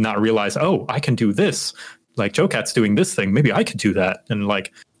not realized, oh, I can do this. Like Joe Cat's doing this thing. Maybe I could do that. And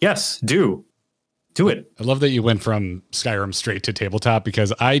like, yes, do it. I love that you went from Skyrim straight to tabletop,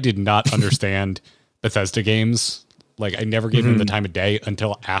 because I did not understand Bethesda games. Like I never gave them the time of day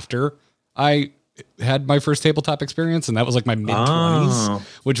until after I had my first tabletop experience, and that was like my mid-20s,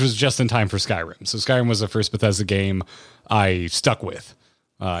 which was just in time for Skyrim. So Skyrim was the first Bethesda game I stuck with.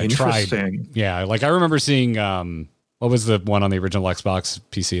 I tried. Yeah, like I remember seeing what was the one on the original Xbox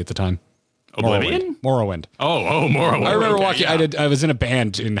PC at the time? Oblivion? Morrowind. Oh, Morrowind. I remember walking. Yeah. I was in a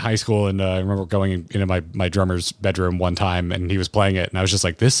band in high school, and I remember going into my drummer's bedroom one time, and he was playing it, and I was just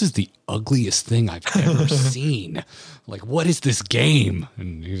like, "This is the ugliest thing I've ever seen. Like, what is this game?"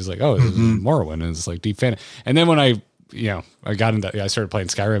 And he was like, "Oh, this is Morrowind." And it's like deep fan. And then when I started playing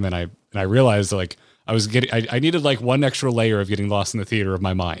Skyrim, and I realized like I needed like one extra layer of getting lost in the theater of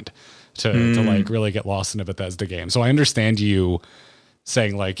my mind to like really get lost in a Bethesda game. So I understand you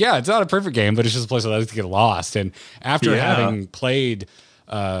saying like, yeah, it's not a perfect game, but it's just a place I like to get lost. And after having played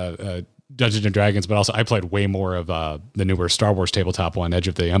Dungeons and Dragons, but also I played way more of the newer Star Wars tabletop one, Edge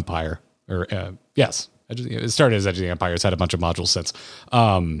of the Empire. It started as Edge of the Empire. It's had a bunch of modules since.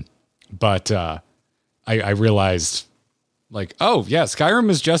 But I realized like, oh yeah, Skyrim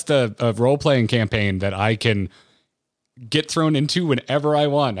is just a role-playing campaign that I can get thrown into whenever I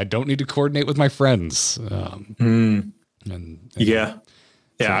want. I don't need to coordinate with my friends.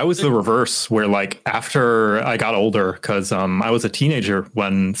 I was the reverse, where like after I got older, because I was a teenager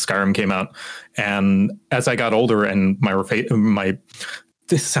when Skyrim came out, and as I got older and my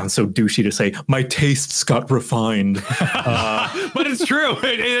this sounds so douchey to say, my tastes got refined. But it's true.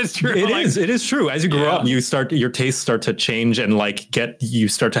 It is true. It is true. As you grow up, your tastes start to change and you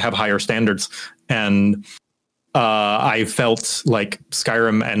start to have higher standards. And I felt like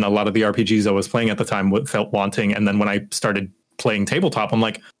Skyrim and a lot of the RPGs I was playing at the time felt wanting. And then when I started playing tabletop, I'm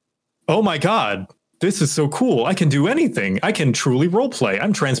like, oh my God, this is so cool. I can do anything. I can truly role play.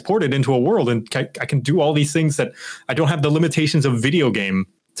 I'm transported into a world and I can do all these things that I don't have the limitations of video game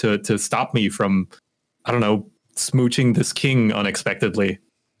to stop me from, I don't know, smooching this king unexpectedly.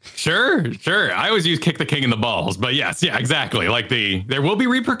 Sure. I always use kick the king in the balls, but yes, yeah, exactly. Like there will be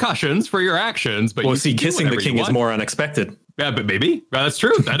repercussions for your actions, but kissing the king is more unexpected. Yeah, but maybe that's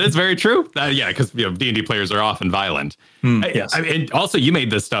true. That is very true. Because D&D players are often violent. Yes. And also, you made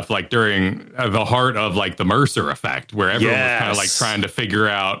this stuff like during the heart of like the Mercer effect, where everyone was kind of like trying to figure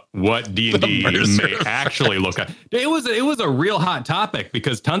out what D&D may actually look like. It was a real hot topic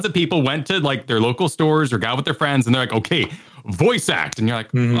because tons of people went to like their local stores or got with their friends, and they're like, okay, voice act, and you're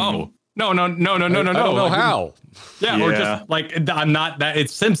like, oh. No. I don't know how. Yeah, or just like I'm not that.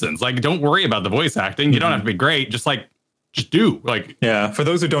 It's Simpsons. Like, don't worry about the voice acting. You don't have to be great. Just do like. Yeah, for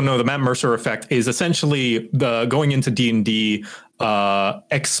those who don't know, the Matt Mercer effect is essentially the going into D&D,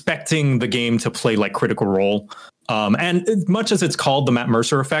 expecting the game to play like Critical Role. And as much as it's called the Matt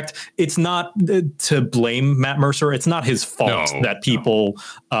Mercer effect, it's not to blame Matt Mercer. It's not his fault that people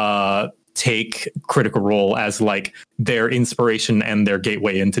take Critical Role as like their inspiration and their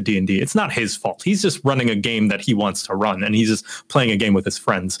gateway into D&D. It's not his fault. He's just running a game that he wants to run, and he's just playing a game with his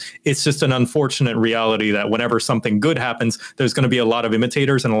friends. It's just an unfortunate reality that whenever something good happens, there's going to be a lot of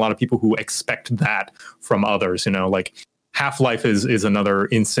imitators and a lot of people who expect that from others. You know, like Half-Life is another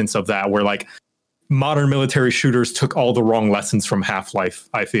instance of that, where like modern military shooters took all the wrong lessons from Half-Life,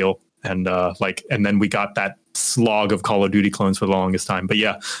 I feel. And then we got that slog of Call of Duty clones for the longest time. But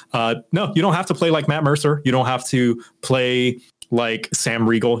no, you don't have to play like Matt Mercer. You don't have to play like Sam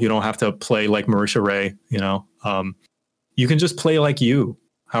Riegel. You don't have to play like Marisha Ray. You know, you can just play like you.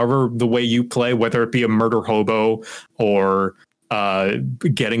 However, the way you play, whether it be a murder hobo or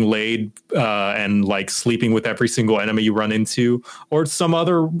getting laid and like sleeping with every single enemy you run into, or some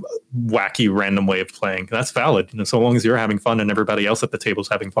other wacky random way of playing, that's valid, so long as you're having fun and everybody else at the table's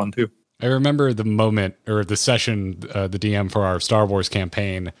having fun too. I remember the moment or the session the DM for our Star Wars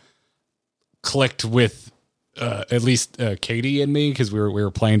campaign clicked with at least Katie and me, because we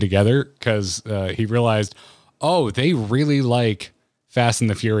were playing together, because he realized, oh, they really like Fast and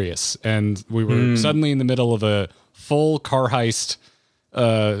the Furious, and we were suddenly in the middle of a full car heist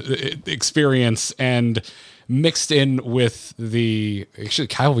experience, and mixed in with actually,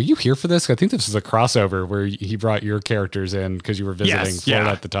 Kyle, were you here for this? I think this was a crossover where he brought your characters in because you were visiting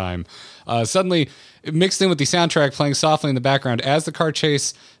Florida at the time. Suddenly mixed in with the soundtrack playing softly in the background as the car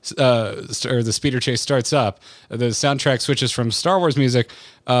chase or the speeder chase starts up. The soundtrack switches from Star Wars music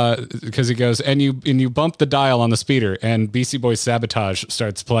because it goes, and you bump the dial on the speeder, and Beastie Boys Sabotage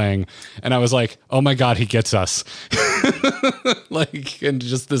starts playing, and I was like, oh my God, he gets us. Like, and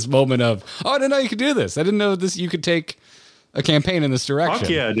just this moment of, oh, I didn't know you could do this. I didn't know this. You could take a campaign in this direction. Fuck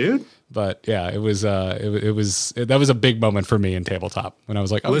yeah, dude. But yeah, it was that was a big moment for me in tabletop when I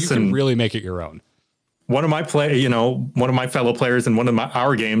was like, oh, listen, you can really make it your own. One of my fellow players in one of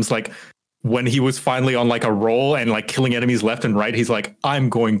our games, like when he was finally on like a roll and like killing enemies left and right, he's like, I'm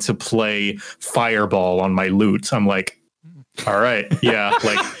going to play Fireball on my lute. I'm like, all right, yeah,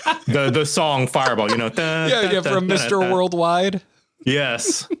 like the song Fireball, you know, from Mr. Worldwide.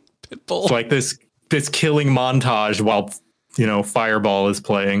 Yes, Pitbull. It's like this killing montage while, you know, Fireball is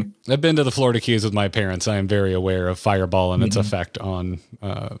playing. I've been to the Florida Keys with my parents. I am very aware of Fireball and its effect on,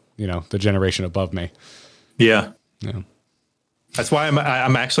 the generation above me. Yeah. That's why I'm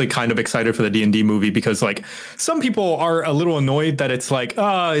actually kind of excited for the D&D movie, because like some people are a little annoyed that it's like,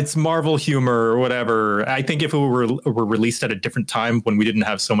 it's Marvel humor or whatever. I think if it were released at a different time when we didn't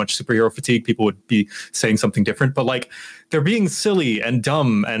have so much superhero fatigue, people would be saying something different. But like, they're being silly and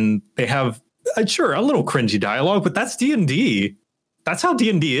dumb, and they have, sure, a little cringy dialogue, but that's D&D. That's how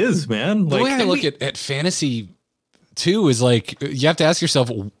D&D is, man. The way I look at fantasy too is like, you have to ask yourself,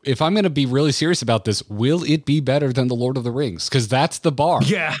 if I'm going to be really serious about this, will it be better than the Lord of the Rings? Because that's the bar.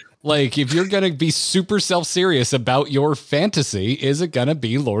 Yeah. Like, if you're going to be super self-serious about your fantasy, is it going to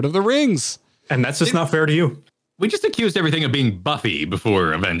be Lord of the Rings? And that's just not fair to you. We just accused everything of being Buffy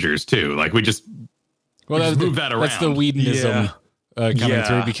before Avengers too. Like we just move that around. That's the Whedonism coming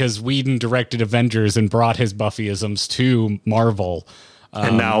through, because Whedon directed Avengers and brought his Buffyisms to Marvel.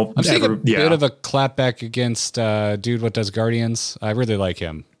 And now I'm seeing a bit of a clapback against dude what does Guardians. I really like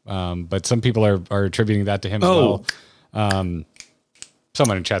him, but some people are attributing that to him as well.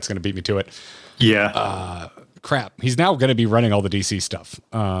 Someone in chat's going to beat me to it. Yeah. Crap. He's now going to be running all the DC stuff.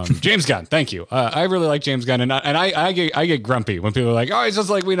 James Gunn, thank you. I really like James Gunn, and I get grumpy when people are like, "Oh, he's just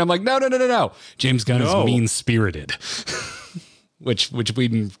like Whedon." I'm like, no. James Gunn is mean spirited, which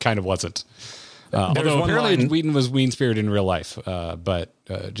Whedon kind of wasn't. Although apparently Whedon was mean spirited in real life, but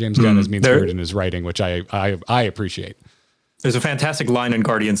James Gunn is mean spirited in his writing, which I appreciate. There's a fantastic line in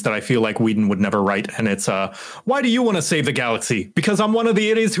Guardians that I feel like Whedon would never write, and it's "Why do you want to save the galaxy? Because I'm one of the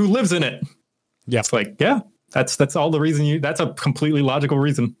idiots who lives in it." Yeah, it's like, yeah. That's all the reason that's a completely logical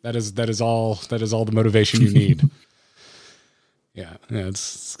reason. That is all the motivation you need. Yeah,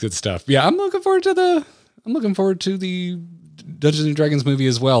 it's good stuff. Yeah, I'm looking forward to the Dungeons and Dragons movie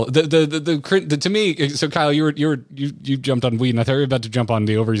as well. The to me, so Kyle, you jumped on Whedon. I thought you were about to jump on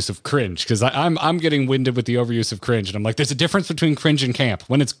the overuse of cringe, because I'm getting winded with the overuse of cringe, and I'm like, there's a difference between cringe and camp.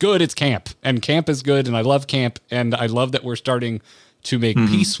 When it's good, it's camp, and camp is good, and I love camp, and I love that we're starting to make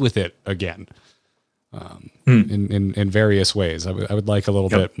peace with it again. In various ways. I would like a little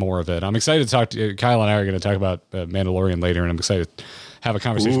bit more of it. I'm excited to talk to Kyle, and I are going to talk about Mandalorian later, and I'm excited to have a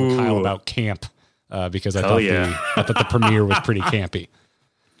conversation with Kyle about camp, because I thought the premiere was pretty campy.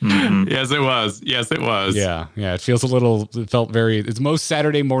 Yes, it was. Yeah. It felt very, it's most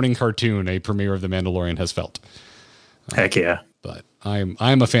Saturday morning cartoon a premiere of The Mandalorian has felt. Heck yeah. But I'm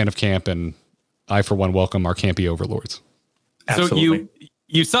a fan of camp, and I, for one, welcome our campy overlords. Absolutely. So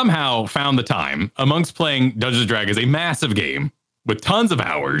you somehow found the time amongst playing Dungeons & Dragons, a massive game with tons of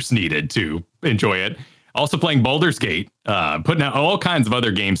hours needed to enjoy it. Also playing Baldur's Gate, putting out all kinds of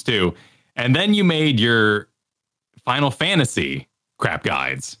other games too. And then you made your Final Fantasy crap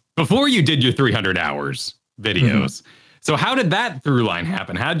guides before you did your 300 hours videos. So how did that through line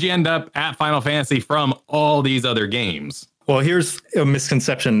happen? How did you end up at Final Fantasy from all these other games? Well, here's a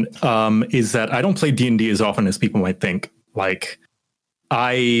misconception, is that I don't play D&D as often as people might think. Like,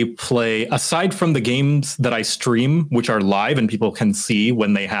 I play, aside from the games that I stream, which are live and people can see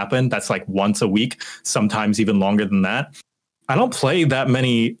when they happen, that's like once a week, sometimes even longer than that. I don't play that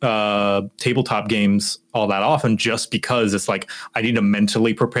many tabletop games all that often, just because it's like I need to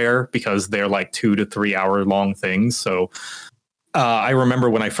mentally prepare, because they're like 2 to 3 hour long things. So I remember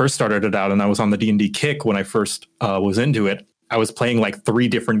when I first started it out and I was on the D&D kick, when I first was into it, I was playing like 3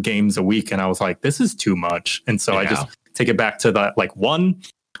 different games a week, and I was like, this is too much. And so I just take it back to that, like, one.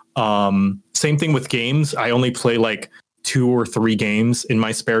 Same thing with games. I only play like 2 or 3 games in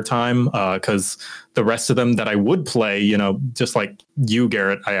my spare time, because the rest of them that I would play, just like you,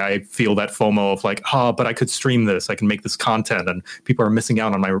 Garrett, I feel that FOMO of like, but I could stream this, I can make this content, and people are missing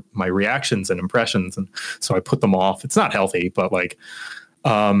out on my reactions and impressions, and so I put them off. It's not healthy, but like,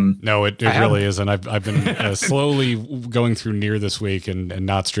 no, it really isn't. I've been slowly going through Nier this week and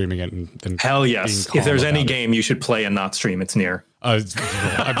not streaming it. And hell yes, if there's any game you should play and not stream, it's Nier.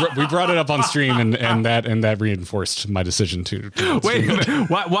 We brought it up on stream, and that reinforced my decision to wait a minute.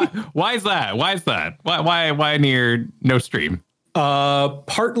 Why is that? Why Nier no stream?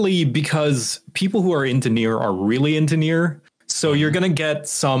 Partly because people who are into Nier are really into Nier, so you're gonna get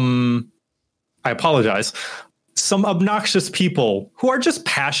some. I apologize. Some obnoxious people who are just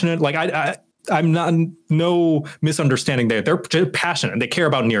passionate. Like I'm not, no misunderstanding there. They're passionate. They care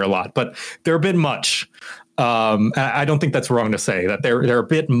about Nier a lot, but they're a bit much. I don't think that's wrong to say that they're a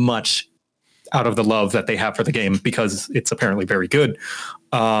bit much out of the love that they have for the game, because it's apparently very good.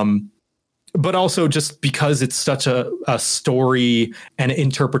 But also just because it's such a story and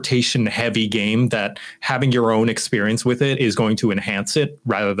interpretation heavy game, that having your own experience with it is going to enhance it,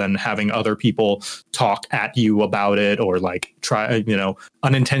 rather than having other people talk at you about it, or like try,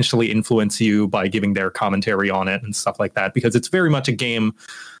 unintentionally influence you by giving their commentary on it and stuff like that. Because it's very much a game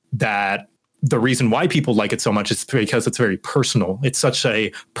that the reason why people like it so much is because it's very personal. It's such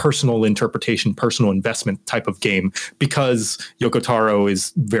a personal interpretation, personal investment type of game, because Yoko Taro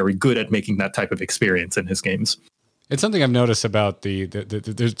is very good at making that type of experience in his games. It's something I've noticed about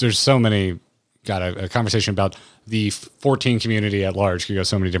there's so many got a conversation about the 14 community at large could go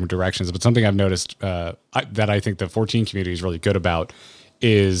so many different directions. But something I've noticed that I think the 14 community is really good about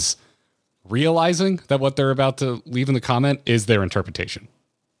is realizing that what they're about to leave in the comment is their interpretation.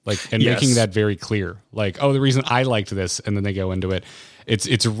 Like, and making that very clear. Like, oh, the reason I liked this, and then they go into it.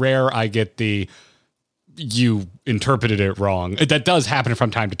 It's rare I get the you interpreted it wrong. That does happen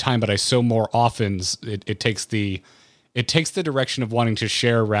from time to time, but I so more often it takes the direction of wanting to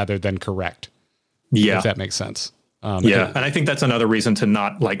share rather than correct. Yeah, if that makes sense. And I think that's another reason to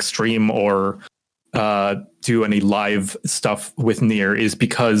not like stream or do any live stuff with Nier, is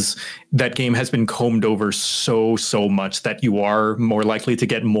because that game has been combed over so much that you are more likely to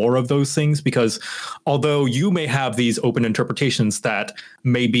get more of those things, because although you may have these open interpretations that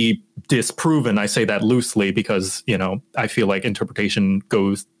may be disproven, I say that loosely because, you know, I feel like interpretation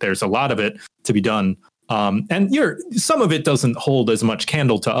there's a lot of it to be done. And some of it doesn't hold as much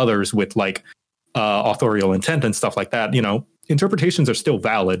candle to others with like authorial intent and stuff like that. You know, interpretations are still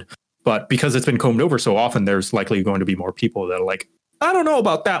valid. But because it's been combed over so often, there's likely going to be more people that are like, I don't know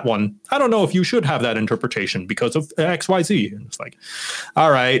about that one. I don't know if you should have that interpretation because of X, Y, Z. And it's like, all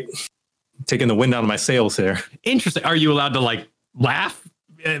right, taking the wind out of my sails here. Interesting. Are you allowed to like laugh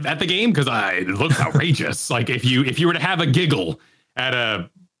at the game? Because it looks outrageous. Like if you were to have a giggle at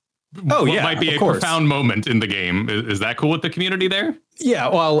might be a profound moment in the game, is that cool with the community there? Yeah,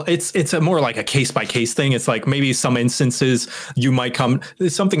 well, it's a more like a case by case thing. It's like maybe some instances you might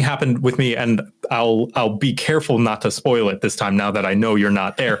something happened with me, and I'll be careful not to spoil it this time. Now that I know you're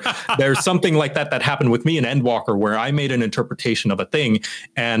not there, there's something like that happened with me in Endwalker where I made an interpretation of a thing,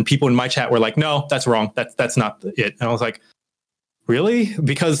 and people in my chat were like, "No, that's wrong. That's not it." And I was like, "Really?"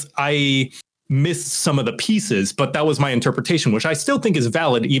 Because I missed some of the pieces, but that was my interpretation, which I still think is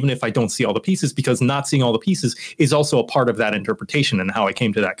valid, even if I don't see all the pieces, because not seeing all the pieces is also a part of that interpretation and how I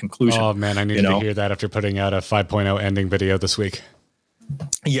came to that conclusion. Oh man, I needed to hear that after putting out a 5.0 ending video this week.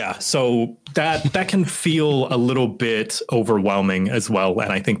 Yeah, so that can feel a little bit overwhelming as well,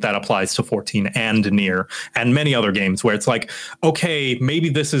 and I think that applies to 14 and Nier and many other games where it's like, okay, maybe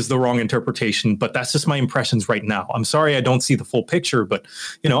this is the wrong interpretation, but that's just my impressions right now. I'm sorry I don't see the full picture, but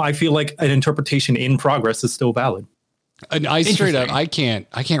you know, I feel like an interpretation in progress is still valid. And I straight up, I can't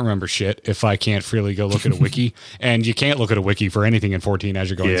remember shit if I can't freely go look at a wiki, and you can't look at a wiki for anything in 14 as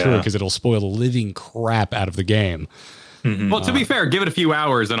you're going through it because it'll spoil the living crap out of the game. Mm-hmm. Well, to be fair, give it a few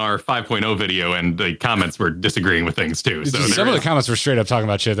hours in our 5.0 video, and the comments were disagreeing with things too. So some of the comments were straight up talking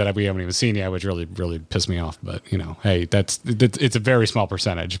about shit that we haven't even seen yet, which really pissed me off. But you know, hey, it's a very small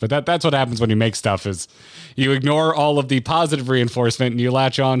percentage. But that's what happens when you make stuff: is you ignore all of the positive reinforcement and you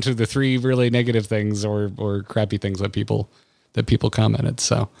latch on to the 3 really negative things or crappy things that people commented.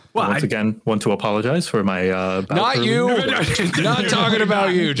 So once again, want to apologize for my not you, not talking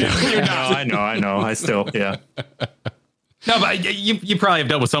about you, Joe. I know. I still No, but you probably have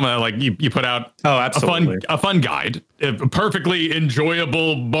dealt with some of that. Like you put out a fun guide, a perfectly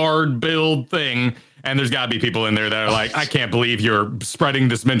enjoyable bard build thing, and there's got to be people in there that are like, I can't believe you're spreading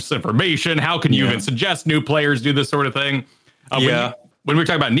this misinformation. How can you even suggest new players do this sort of thing? When we were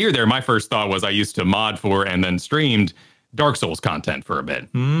talking about Nier there, my first thought was I used to mod for and then streamed Dark Souls content for a bit.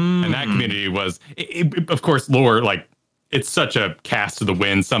 And that community was, of course, lore, like it's such a cast to the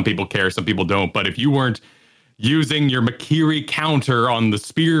wind. Some people care, some people don't. But if you weren't using your Makiri counter on the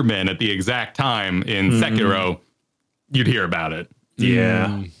spearmen at the exact time in Sekiro, you'd hear about it.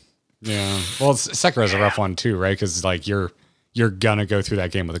 Yeah. Yeah. Well, Sekiro's a rough one too, right? Because like you're gonna go through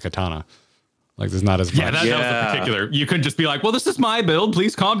that game with a katana. Like there's not as much. Yeah, that was the particular. You couldn't just be like, well, this is my build.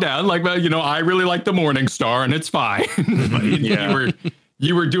 Please calm down. Like, well, you know, I really like the Morning Star and it's fine.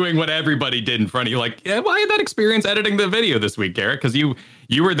 You were doing what everybody did in front of you. Like, yeah, well, I had that experience editing the video this week, Garrett, because you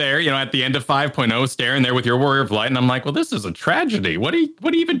were there, you know, at the end of 5.0, staring there with your Warrior of Light, and I'm like, well, this is a tragedy. What are you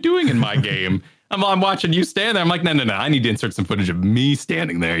even doing in my game? I'm watching you stand there. I'm like, no. I need to insert some footage of me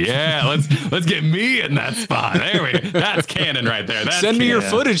standing there. Yeah, let's get me in that spot. There we go. That's canon right there. Send me your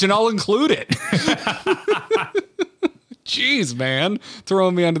footage and I'll include it. Jeez, man,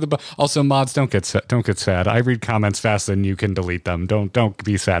 throwing me under the bus. Also, mods, don't get sad. I read comments faster than you can delete them. Don't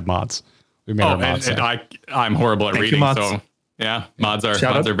be sad, mods. We made our mods. I'm horrible at reading, so yeah, mods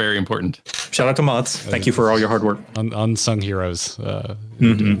are very important. Shout out to mods. Thank you for all your hard work. Unsung heroes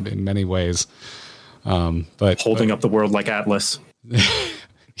in many ways. But holding up the world like Atlas.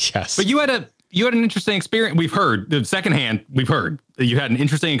 Yes, but you had an interesting experience. We've heard secondhand. We've heard that you had an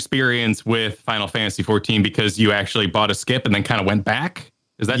interesting experience with Final Fantasy 14 because you actually bought a skip and then kind of went back.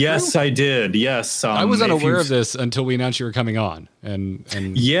 Is that yes, true? I did. Yes, I was unaware of this until we announced you were coming on. And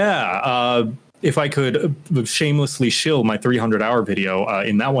if I could shamelessly shill my 300-hour video,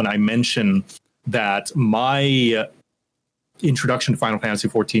 in that one I mentioned that my introduction to Final Fantasy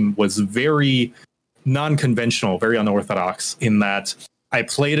XIV was very non-conventional, very unorthodox, in that I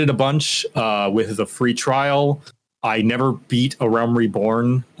played it a bunch with the free trial. I never beat A Realm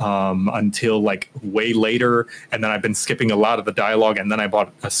Reborn until like way later, and then I've been skipping a lot of the dialogue, and then I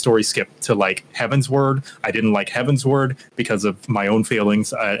bought a story skip to like Heavensward. I didn't like Heavensward because of my own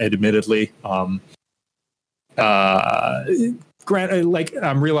feelings, admittedly. Like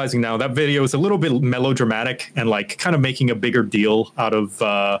I'm realizing now that video is a little bit melodramatic and like kind of making a bigger deal out of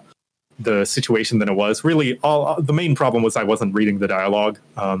the situation than it was. Really, the main problem was I wasn't reading the dialogue.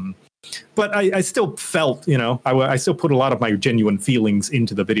 But I still felt, I still put a lot of my genuine feelings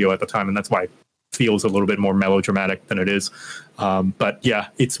into the video at the time, and that's why it feels a little bit more melodramatic than it is. But yeah,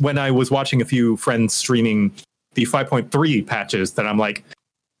 it's when I was watching a few friends streaming the 5.3 patches that I'm like,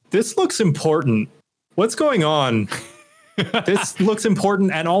 this looks important. What's going on? This looks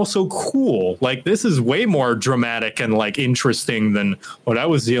important and also cool. Like, this is way more dramatic and like interesting than what I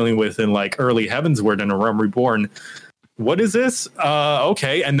was dealing with in like early Heavensward and A Realm Reborn. What is this?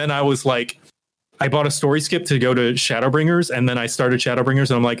 Okay. And then I was like, I bought a story skip to go to Shadowbringers, and then I started Shadowbringers,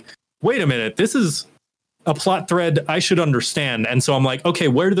 and I'm like, wait a minute, this is a plot thread I should understand. And so I'm like, okay,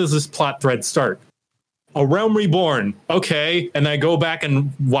 where does this plot thread start? A Realm Reborn. Okay. And I go back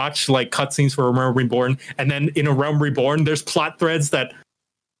and watch like cutscenes for A Realm Reborn. And then in A Realm Reborn, there's plot threads that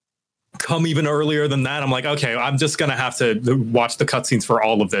come even earlier than that. I'm like, okay, I'm just going to have to watch the cutscenes for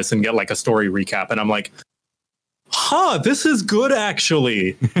all of this and get like a story recap. And I'm like, this is good,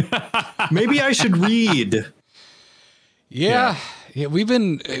 actually. Maybe I should read. Yeah, we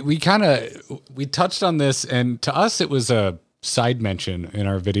touched on this, and to us, it was a side mention in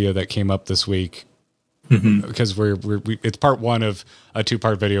our video that came up this week. Because it's part one of a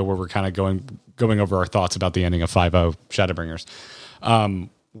 2-part video where we're kind of going over our thoughts about the ending of 5.0 Shadowbringers.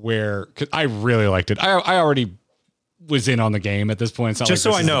 Where, cause I really liked it. I already was in on the game at this point. It's not just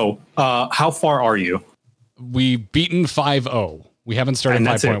like, so I know, how far are you? We've beaten 5.0. We haven't started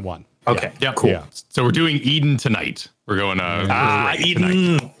 5.1. Okay. Yeah. Cool. Yeah. So we're doing Eden tonight. We're going Eden.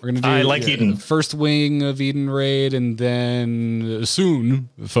 Tonight. We're gonna do I like Eden. First wing of Eden raid, and then soon,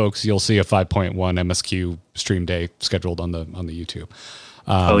 folks, you'll see a 5.1 MSQ stream day scheduled on the YouTube.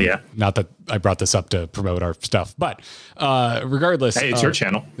 Oh yeah. Not that I brought this up to promote our stuff, but regardless, hey, it's your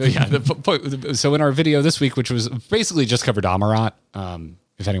channel. Yeah. So in our video this week, which was basically just covered Amarat,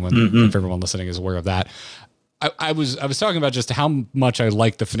 if everyone listening is aware of that, I was talking about just how much I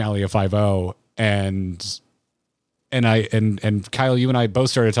liked the finale of 5.0, and Kyle, you and I both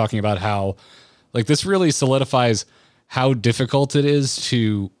started talking about how like this really solidifies how difficult it is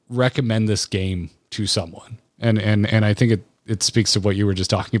to recommend this game to someone, and I think it speaks to what you were just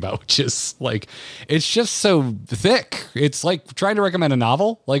talking about, which is like it's just so thick. It's like trying to recommend a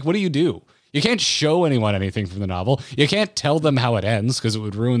novel. Like, what do? You can't show anyone anything from the novel. You can't tell them how it ends because it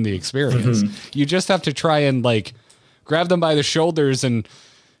would ruin the experience. You just have to try and like grab them by the shoulders and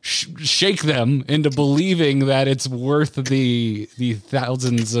shake them into believing that it's worth the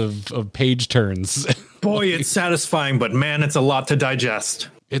thousands of page turns. Boy, it's satisfying, but man, it's a lot to digest.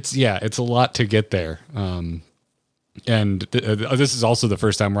 It's a lot to get there. And this is also the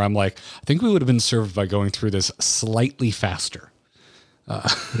first time where I'm like, I think we would have been served by going through this slightly faster.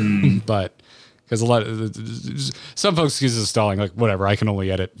 But because some folks use stalling, like whatever, I can only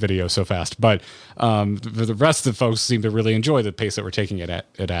edit video so fast. But the rest of the folks seem to really enjoy the pace that we're taking it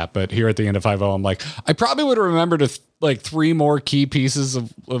at. But here at the end of 5.0, I'm like, I probably would have remembered like 3 more key pieces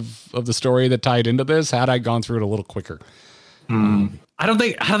of the story that tied into this had I gone through it a little quicker. I don't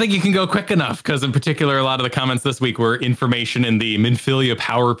think you can go quick enough, because in particular, a lot of the comments this week were information in the Minfilia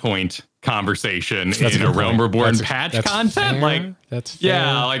PowerPoint conversation in A Realm Reborn patch content. Fair. Like, that's fair.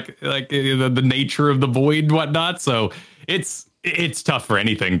 Yeah, like the nature of the void and whatnot. So it's tough for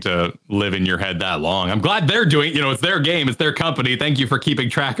anything to live in your head that long. I'm glad they're doing, it's their game, it's their company. Thank you for keeping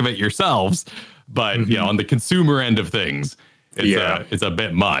track of it yourselves. But on the consumer end of things, it's a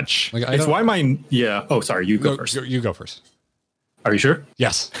bit much. Like, it's why mine. Yeah. Oh, sorry. You go first. You go first. Are you sure?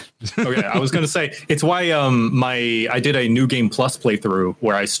 Yes. Okay, I was going to say, it's why I did a New Game Plus playthrough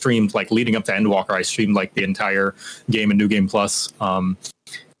where I streamed, like, leading up to Endwalker, I streamed, like, the entire game in New Game Plus.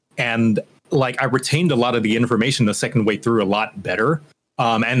 And, like, I retained a lot of the information the second way through a lot better.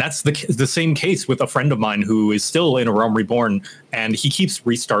 And that's the same case with a friend of mine who is still in A Realm Reborn, and he keeps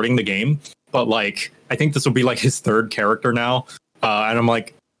restarting the game. But, like, I think this will be, like, his 3rd character now. And I'm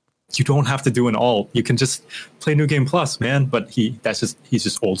like, you don't have to do an alt. You can just play New Game Plus, man. But he's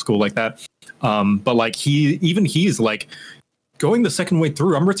just old school like that. But like he's like going the second way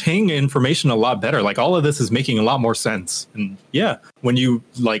through, I'm retaining information a lot better. Like all of this is making a lot more sense. And yeah, when you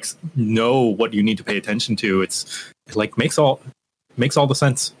like know what you need to pay attention to, it like makes all the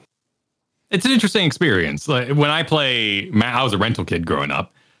sense. It's an interesting experience. Like when I play, I was a rental kid growing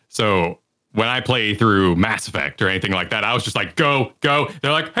up, so when I play through Mass Effect or anything like that, I was just like, go.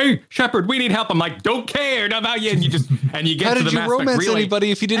 They're like, hey, Shepard, we need help. I'm like, don't care about you. And you get How to the did you Mass romance Effect relay.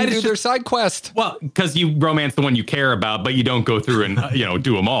 anybody if you didn't do their side quest? Well, because you romance the one you care about, but you don't go through and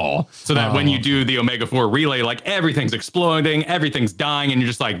do them all. So that when you do the Omega 4 relay, like everything's exploding, everything's dying, and you're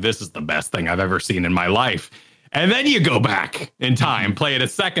just like, this is the best thing I've ever seen in my life. And then you go back in time, play it a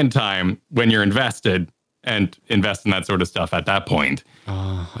second time when you're invested, and invest in that sort of stuff at that point.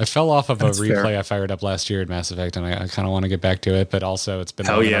 I fell off of That's a replay fair. I fired up last year at Mass Effect, and I kind of want to get back to it, but also it's been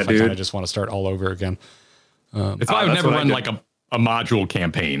long enough, I kind of just want to start all over again. It's why I've never run like a module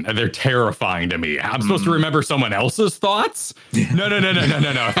campaign. They're terrifying to me. I'm supposed to remember someone else's thoughts? No.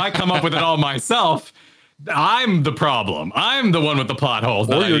 If I come up with it all myself, I'm the problem. I'm the one with the plot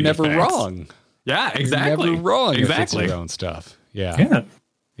holes. Or you're never wrong. Yeah, exactly. You're never wrong. Exactly. If it's your own stuff.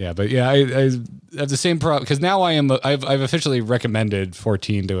 Yeah, but yeah, I have the same problem because now I've officially recommended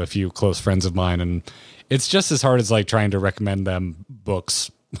 14 to a few close friends of mine, and it's just as hard as like trying to recommend them books.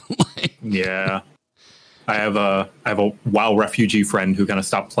 Yeah. I have a WoW refugee friend who kind of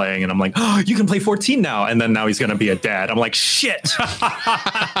stopped playing, and I'm like, oh, you can play 14 now, and then now he's gonna be a dad. I'm like, shit.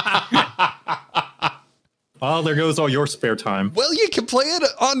 Oh, there goes all your spare time. Well, you can play it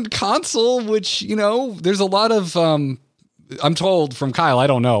on console, which there's a lot of. I'm told from Kyle, I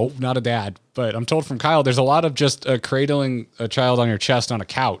don't know, not a dad, but I'm told from Kyle, there's a lot of just cradling a child on your chest on a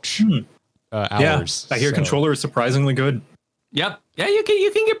couch hours. Yeah, I hear controller is surprisingly good. Yep. Yeah, you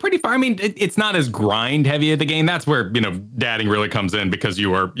can get pretty far. I mean, it's not as grind heavy of the game. That's where, dadding really comes in because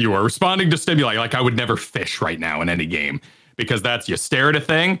you are responding to stimuli. Like I would never fish right now in any game because you stare at a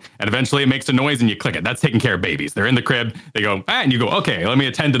thing and eventually it makes a noise and you click it. That's taking care of babies. They're in the crib. They go, and you go, okay, let me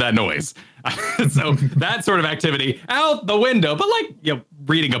attend to that noise. So that sort of activity out the window, but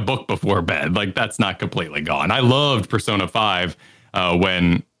reading a book before bed, like that's not completely gone. I loved Persona 5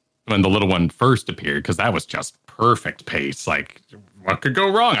 when the little one first appeared because that was just perfect pace. Like what could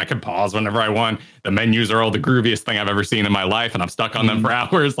go wrong? I could pause whenever I want. The menus are all the grooviest thing I've ever seen in my life, and I'm stuck on them for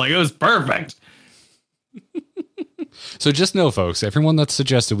hours. Like it was perfect. So just know, folks, everyone that's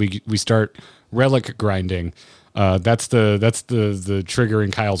suggested we start relic grinding, that's the trigger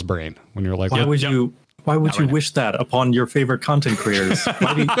in Kyle's brain when you're like, why would you wish that upon your favorite content creators?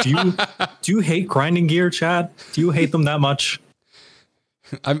 Do you hate grinding gear, Chad? Do you hate them that much?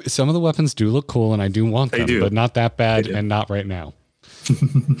 Some of the weapons do look cool, and I do want them, but not that bad, and not right now.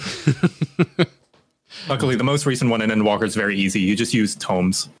 Luckily, the most recent one in Endwalker is very easy. You just use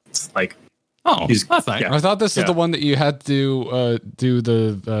tomes. It's like, that's nice. Yeah. I thought this is the one that you had to do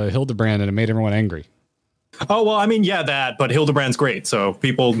the Hildebrand, and it made everyone angry. Oh, well, I mean, yeah, that, but Hildebrand's great, so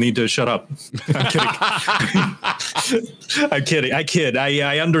people need to shut up. I'm kidding. I kid.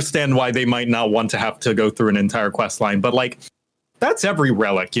 I understand why they might not want to have to go through an entire quest line, but that's every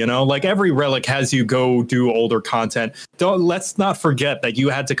relic, like every relic has you go do older content. Let's not forget that you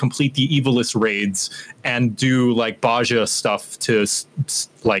had to complete the Evilist raids and do Baja stuff to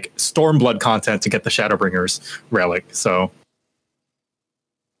Stormblood content to get the Shadowbringers relic. So.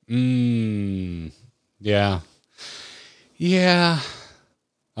 Yeah.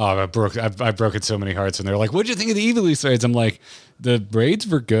 Oh, I've broken so many hearts, and they're like, "What'd you think of the Evilist raids?" I'm like, "The raids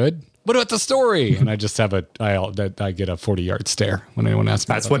were good. What about the story?" And I just have I get a 40-yard stare when anyone asks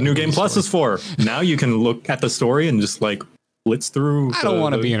me. That's what New Game Plus is for. Now you can look at the story and just blitz through. I don't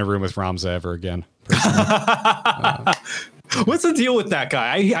want to be in a room with Ramza ever again. What's the deal with that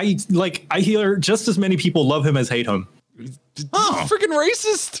guy? I hear just as many people love him as hate him. Oh, freaking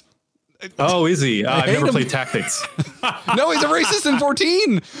racist. Oh, is he? I've never played Tactics. No, he's a racist in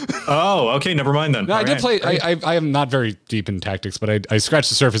 14. Oh, okay. Never mind then. No, I did play. I am not very deep in Tactics, but I scratched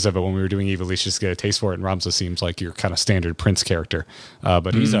the surface of it when we were doing Evilise just to get a taste for it. And Ramza seems like your kind of standard Prince character,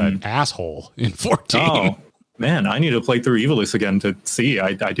 but he's an asshole in 14. Oh, man, I need to play through Evilise again to see.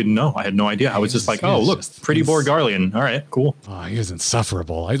 I didn't know. I had no idea. I was just like, oh, look, pretty Borgarlian. All right, cool. Oh, he was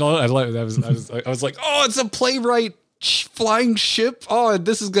insufferable. I was like, oh, it's a playwright flying ship. Oh,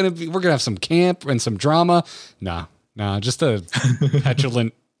 this is we're gonna have some camp and some drama. Nah, just a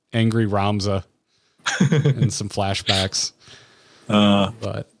petulant, angry Ramza and some flashbacks.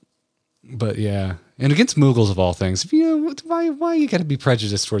 But yeah, and against Mughals of all things, why you gotta be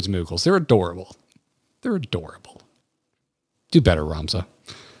prejudiced towards Mughals? They're adorable. Do better, Ramza.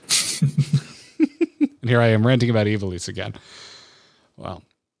 And here I am ranting about Evilise again. Well,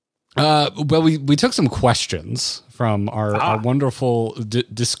 Well, we took some questions from our wonderful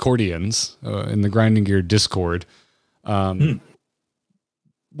Discordians in the Grinding Gear Discord. Would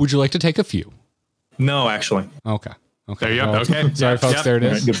you like to take a few? No, actually. Okay. There you go. Okay. Sorry, folks. Yep. There it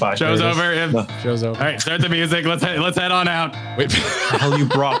is. Right, goodbye. Show's over. Show's over. All right, start the music. Let's head on out. Wait. What the hell you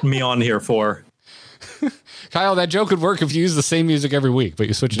brought me on here for? Kyle, that joke would work if you use the same music every week, but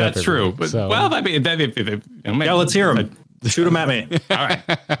you switch it up. That's true. Week, But, so. well, Yeah, let's hear him. Shoot him at me. All right.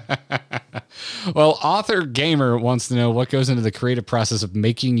 Well, Author Gamer wants to know what goes into the creative process of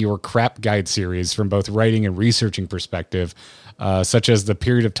making your crap guide series from both writing and researching perspective, such as the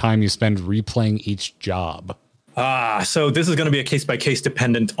period of time you spend replaying each job. So this is going to be a case-by-case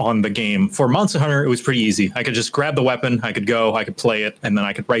dependent on the game. For Monster Hunter, it was pretty easy. I could just grab the weapon, I could go, I could play it, and then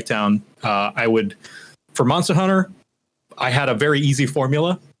I could write down. For Monster Hunter, I had a very easy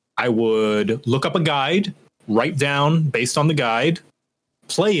formula. I would look up a guide, write down based on the guide,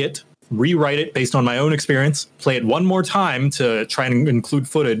 play it, rewrite it based on my own experience, play it one more time to try and include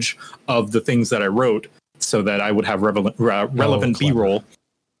footage of the things that I wrote so that I would have relevant B-roll.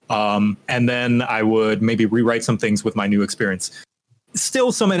 And then I would maybe rewrite some things with my new experience.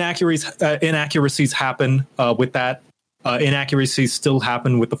 Still, some inaccuracies happen with that. Inaccuracies still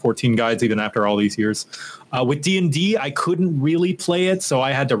happen with the 14 guides even after all these years. With D&D, I couldn't really play it, so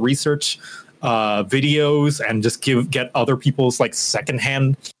I had to research videos and just get other people's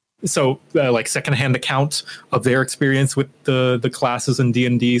secondhand account of their experience with the classes in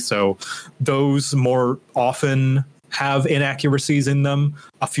D&D. So those more often have inaccuracies in them.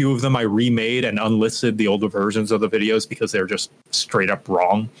 A few of them I remade and unlisted the older versions of the videos because they're just straight up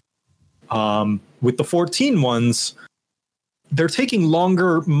wrong. With the 14 ones, they're taking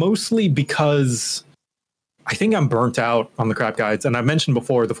longer mostly because I think I'm burnt out on the crap guides. And I mentioned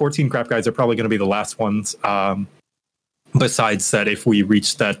before, the 14 crap guides are probably going to be the last ones. Besides that, if we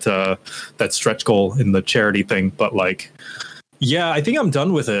reach that stretch goal in the charity thing. But I think I'm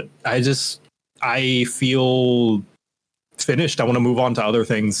done with it. I feel finished. I want to move on to other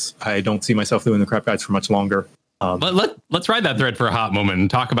things. I don't see myself doing the crap guides for much longer. Let's ride that thread for a hot moment and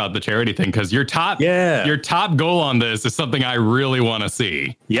talk about the charity thing, because your top goal on this is something I really want to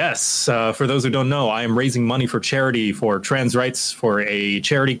see. Yes. For those who don't know, I am raising money for charity for trans rights for a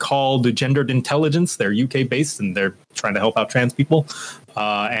charity called Gendered Intelligence. They're UK based and they're trying to help out trans people.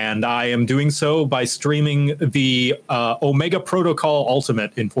 And I am doing so by streaming the Omega Protocol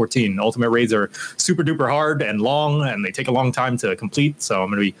Ultimate in 14. Ultimate raids are super duper hard and long, and they take a long time to complete. So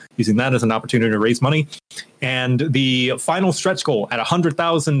I'm going to be using that as an opportunity to raise money. And the final stretch goal at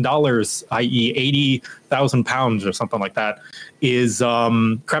 $100,000, i.e. 80,000 pounds or something like that, is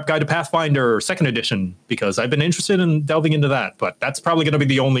Crap Guide to Pathfinder 2nd edition, because I've been interested in delving into that. But that's probably going to be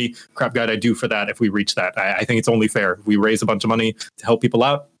the only crap guide I do for that if we reach that. I think it's only fair. If we raise a bunch of money to help people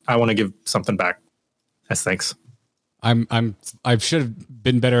out, I want to give something back as thanks. I should have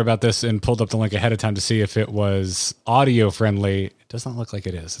been better about this and pulled up the link ahead of time to see if it was audio friendly. It does not look like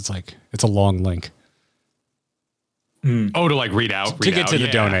it is. It's a long link. Oh, to read out to get to the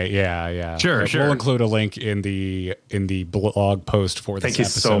donate. Yeah. Sure. We'll include a link in the blog post for this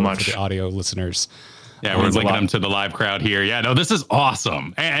episode. So much for the audio listeners. Yeah, we're linking them to the live crowd here. Yeah, no, this is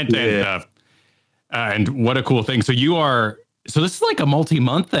awesome. And what a cool thing. So this is a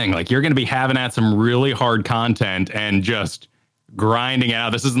multi-month thing. You're going to be having at some really hard content and just grinding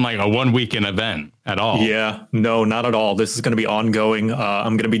out. This isn't a 1 weekend event at all. Yeah, no, not at all. This is going to be ongoing.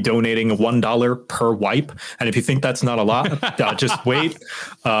 I'm going to be donating $1 per wipe. And if you think that's not a lot, just wait.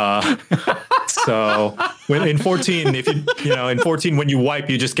 So in 14, in 14, when you wipe,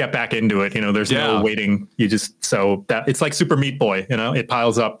 you just get back into it. There's no waiting. It's like Super Meat Boy, it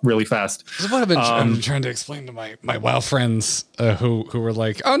piles up really fast. This is what I've been trying to explain to my WoW friends who were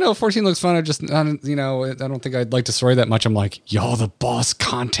like, oh no, 14 looks fun. I don't think I'd like to story that much. I'm like, y'all, the boss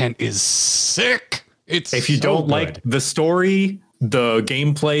content is sick. If you don't like the story, the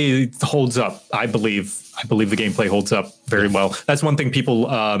gameplay holds up. I believe the gameplay holds up very well. That's one thing people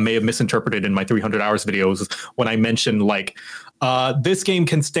may have misinterpreted in my 300 hours videos when I mentioned this game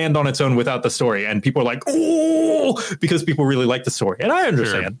can stand on its own without the story, and people are like, oh, because people really like the story, and I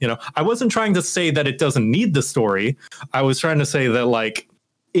understand. Sure. I wasn't trying to say that it doesn't need the story. I was trying to say that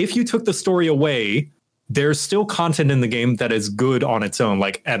if you took the story away, there's still content in the game that is good on its own.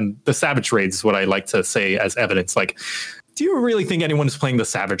 And the Savage Raid is what I like to say as evidence. Do you really think anyone is playing the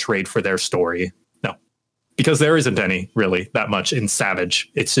Savage Raid for their story? No, because there isn't any really that much in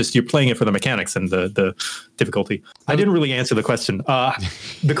Savage. It's just you're playing it for the mechanics and the difficulty. I didn't really answer the question.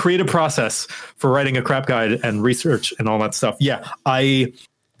 The creative process for writing a crap guide and research and all that stuff. Yeah,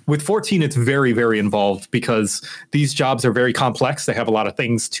 with 14, it's very, very involved because these jobs are very complex. They have a lot of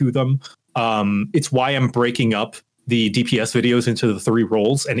things to them. It's why I'm breaking up the DPS videos into the 3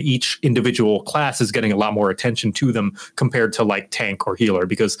 roles, and each individual class is getting a lot more attention to them compared to like tank or healer,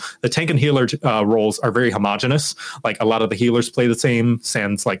 because the tank and healer roles are very homogenous. Like a lot of the healers play the same.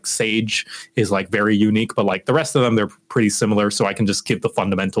 Sans like Sage is like very unique, but like the rest of them, they're pretty similar. So I can just give the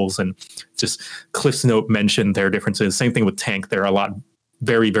fundamentals and just Cliff's Note mention their differences. Same thing with tank. They're a lot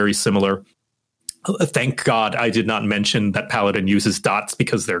very, very similar. Thank God I did not mention that Paladin uses dots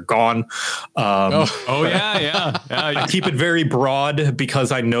because they're gone. Yeah. I keep it very broad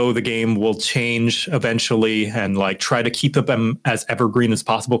because I know the game will change eventually, and like try to keep them as evergreen as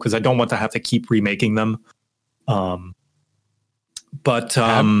possible because I don't want to have to keep remaking them. But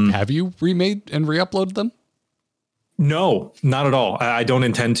have you remade and re-uploaded them? No, not at all. I don't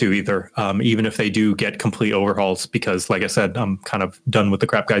intend to either, even if they do get complete overhauls, because like I said, I'm kind of done with the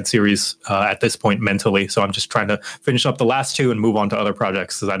Crap Guide series at this point mentally. So I'm just trying to finish up the last 2 and move on to other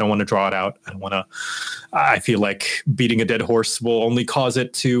projects because I don't want to draw it out. I feel like beating a dead horse will only cause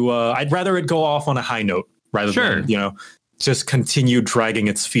it to, I'd rather it go off on a high note rather than, just continue dragging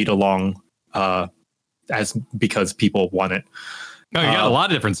its feet along because people want it. No, you got a lot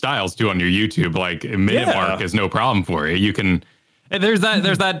of different styles too on your YouTube. Like minute mark is no problem for you. You can. And there's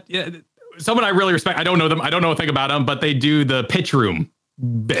that. Someone I really respect. I don't know them. I don't know a thing about them, but they do the pitch room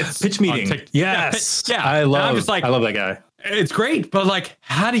bits. Pitch meeting. Yes. Yeah. I love that guy. It's great, but like,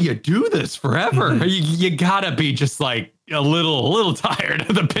 how do you do this forever? You gotta be just like a little tired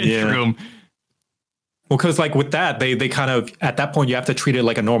of the pitch room. Well, because like with that, they kind of, at that point, you have to treat it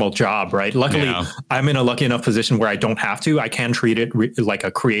like a normal job, right? Luckily, I'm in a lucky enough position where I don't have to. I can treat it like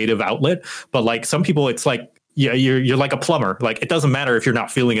a creative outlet. But like some people, it's like, you're like a plumber. Like it doesn't matter if you're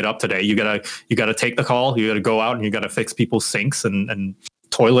not feeling it up today. You gotta take the call. You gotta go out and you gotta fix people's sinks and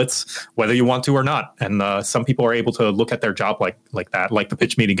toilets, whether you want to or not. And some people are able to look at their job like that, like the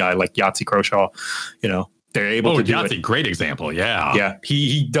pitch meeting guy, like Yahtzee Croshaw, They're able to do Yahtzee, it. Great example. Yeah. Yeah.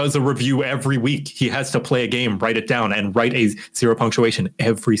 He does a review every week. He has to play a game, write it down, and write a 0 punctuation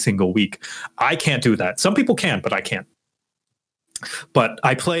every single week. I can't do that. Some people can, but I can't. But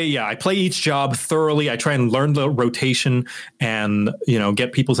I play each job thoroughly. I try and learn the rotation and,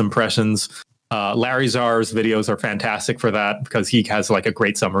 get people's impressions. Larry Czar's videos are fantastic for that because he has like a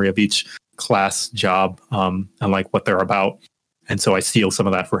great summary of each class job and like what they're about. And so I steal some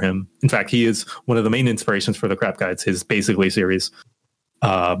of that for him. In fact, he is one of the main inspirations for the Crap Guides, his Basically series.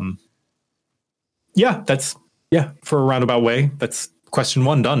 For a roundabout way, that's question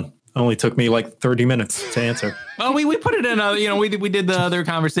 1 done. It only took me like 30 minutes to answer. Well, we put it in we did the other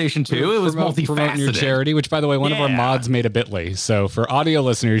conversation too. It was multifaceted. Your charity, which by the way, one of our mods made a bit.ly. So for audio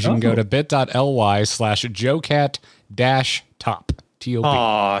listeners, you can go to bit.ly/jocat-top. TOP.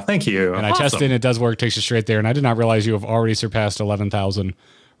 Aw, thank you. And I tested and it does work, takes you straight there. And I did not realize you have already surpassed 11,000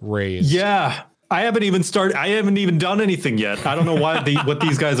 raised. Yeah. I haven't even done anything yet. I don't know what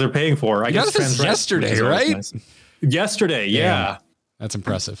these guys are paying for. I got this yesterday, right? Nice. Yesterday, yeah. That's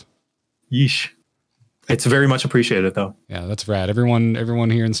impressive. Yeesh. It's very much appreciated though. Yeah, that's rad. Everyone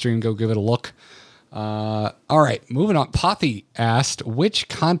here in stream, go give it a look. All right, moving on. Pothy asked, which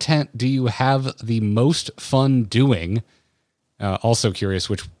content do you have the most fun doing? Also curious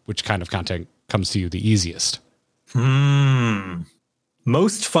which kind of content comes to you the easiest.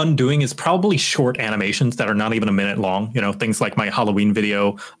 Most fun doing is probably short animations that are not even a minute long. Things like my Halloween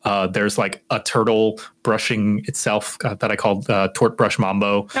video. There's like a turtle brushing itself that I called Tort Brush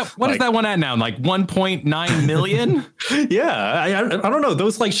Mambo. Yeah, what is that one at now? Like 1.9 million? Yeah, I don't know.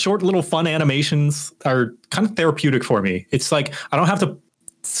 Those like short little fun animations are kind of therapeutic for me. It's like I don't have to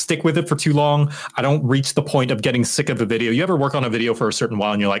stick with it for too long. I don't reach the point of getting sick of the video. You ever work on a video for a certain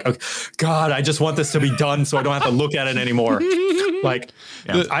while and you're like, oh, God, I just want this to be done so I don't have to look at it anymore.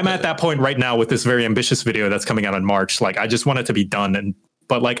 I'm at that point right now with this very ambitious video that's coming out in March. Like, I just want it to be done.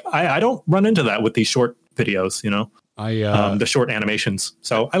 But I don't run into that with these short videos, the short animations.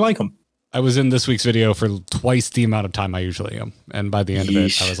 So I like them. I was in this week's video for twice the amount of time I usually am. And by the end of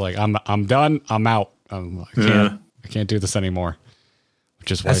it, I was like, I'm done. I'm out. I can't do this anymore.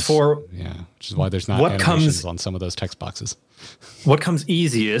 Which is why there's not animations on some of those text boxes. What comes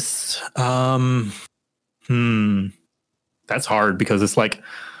easiest? That's hard because it's like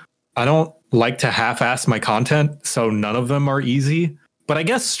I don't like to half-ass my content, so none of them are easy. But I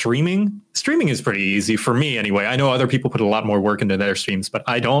guess streaming is pretty easy for me anyway. I know other people put a lot more work into their streams, but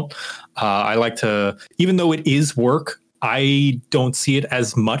I don't. I like to, even though it is work, I don't see it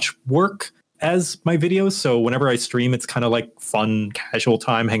as much work as my videos. So whenever I stream, it's kind of like fun, casual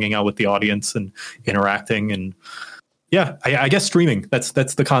time, hanging out with the audience and interacting. And yeah, I guess streaming. That's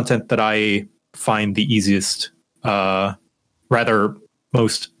the content that I find the easiest, rather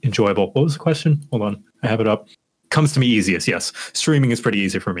most enjoyable. What was the question? Hold on, I have it up. Comes to me easiest. Yes, streaming is pretty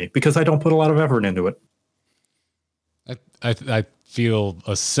easy for me because I don't put a lot of effort into it. I feel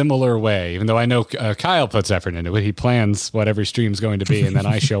a similar way, even though I know Kyle puts effort into it. He plans what every stream's going to be, and then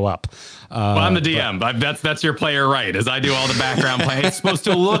I show up. Well, I'm the DM. That's your player right, as I do all the background play. It's supposed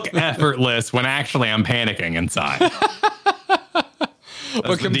to look effortless when actually I'm panicking inside.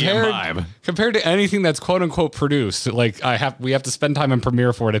 But compared to anything that's quote unquote produced, like we have to spend time in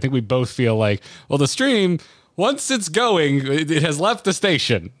Premiere for it. I think we both feel like, well, the stream, once it's going, it has left the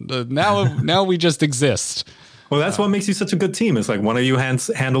station. Now we just exist. Well, that's what makes you such a good team. It's like one of you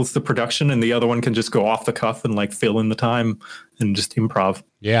handles the production and the other one can just go off the cuff and like fill in the time and just improv.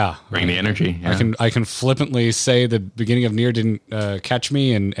 Yeah. Bring the energy. Yeah. I can flippantly say the beginning of Nier didn't catch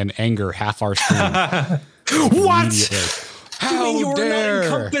me and anger half our stream. What? How you dare?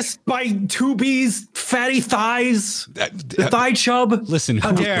 Not encompassed by 2B's fatty thighs? The thigh chub? Listen,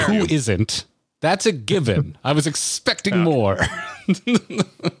 who isn't? That's a given. I was expecting more.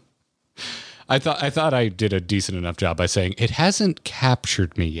 I thought I did a decent enough job by saying it hasn't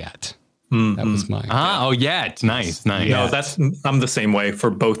captured me yet. Mm-hmm. That was my yet. Nice. No, I'm the same way for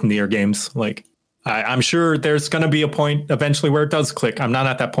both Nier games. Like I'm sure there's going to be a point eventually where it does click. I'm not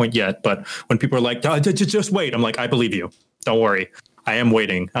at that point yet, but when people are like, just wait, I'm like, I believe you. Don't worry. I am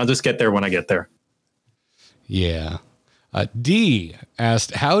waiting. I'll just get there when I get there. Yeah. D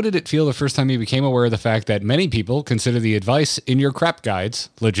asked, how did it feel the first time you became aware of the fact that many people consider the advice in your crap guides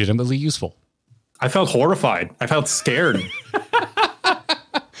legitimately useful? I felt horrified. I felt scared.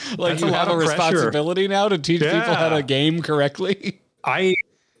 Like you have a responsibility now to teach people how to game correctly. I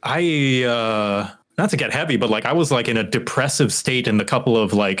not to get heavy, but like I was like in a depressive state in the couple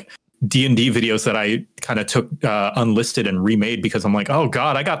of like D&D videos that I kind of took unlisted and remade because I'm like, oh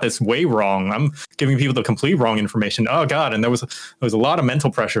God, I got this way wrong. I'm giving people the complete wrong information. Oh God. And there was a lot of mental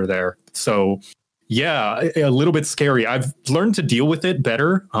pressure there. So yeah, a little bit scary. I've learned to deal with it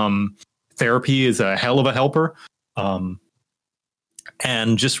better. Therapy is a hell of a helper.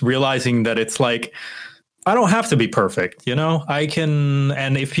 And just realizing that it's like, I don't have to be perfect, I can,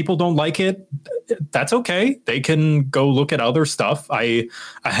 and if people don't like it, that's okay. They can go look at other stuff. A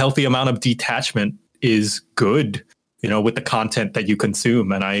healthy amount of detachment is good, with the content that you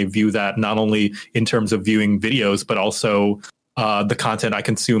consume. And I view that not only in terms of viewing videos, but also the content I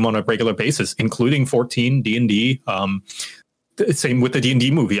consume on a regular basis, including 14, D&D, same with the D&D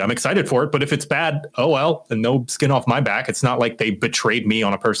movie. I'm excited for it, but if it's bad, oh well, and no skin off my back. It's not like they betrayed me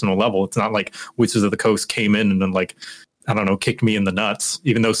on a personal level. It's not like Wizards of the Coast came in and then like, I don't know, kicked me in the nuts.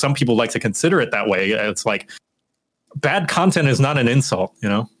 Even though some people like to consider it that way, it's like bad content is not an insult,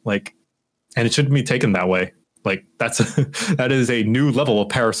 like, and it shouldn't be taken that way. Like that is a new level of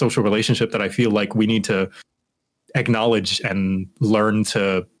parasocial relationship that I feel like we need to acknowledge and learn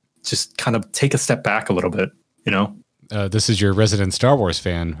to just kind of take a step back a little bit, This is your resident Star Wars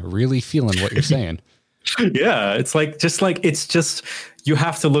fan really feeling what you're saying. Yeah, it's just you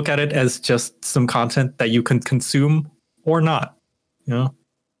have to look at it as just some content that you can consume or not,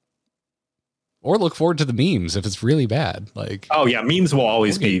 Or look forward to the memes if it's really bad. Like, oh yeah, memes will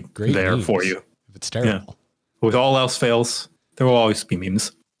always be there for you if it's terrible. Yeah. If all else fails, there will always be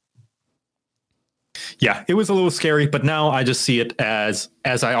memes. Yeah, it was a little scary, but now I just see it as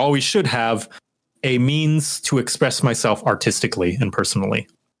I always should have, a means to express myself artistically and personally.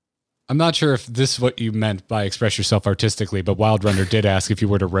 I'm not sure if this is what you meant by express yourself artistically, but Wild Runner did ask if you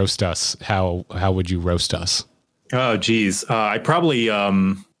were to roast us, how would you roast us? Oh, geez. I probably,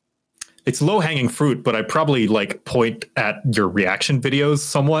 it's low hanging fruit, but I probably like point at your reaction videos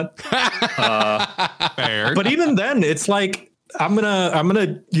somewhat. Fair. But even then it's like, I'm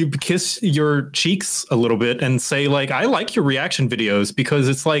gonna kiss your cheeks a little bit and say like, I like your reaction videos because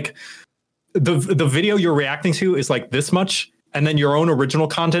it's like, the video you're reacting to is like this much, and then your own original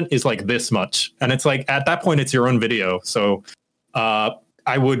content is like this much, and it's like at that point it's your own video. So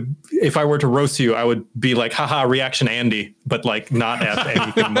I would, if I were to roast you, I would be like, haha, reaction Andy, but like not at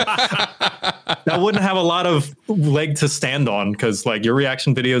anything. That wouldn't have a lot of leg to stand on because like your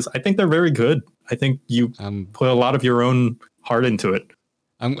reaction videos, I think they're very good. I think you put a lot of your own heart into it.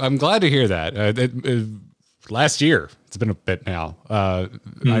 I'm glad to hear that. Last year, it's been a bit now.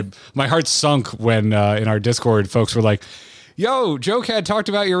 My heart sunk when in our Discord, folks were like, yo, JoeCad talked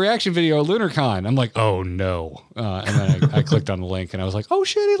about your reaction video at LunarCon. I'm like, oh no. And then I clicked on the link and I was like, oh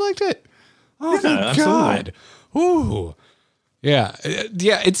shit, he liked it. Oh, thank God. Ooh. Yeah.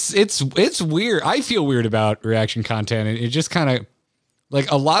 Yeah. It's weird. I feel weird about reaction content. And it just kind of like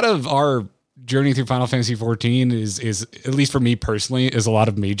a lot of our journey through Final Fantasy 14 is at least for me personally, is a lot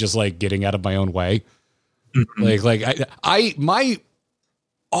of me just like getting out of my own way. Mm-hmm.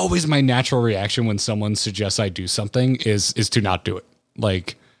 My natural reaction when someone suggests I do something is to not do it.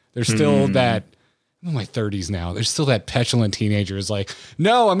 Like there's still that, I'm in my 30s now. There's still that petulant teenager is like,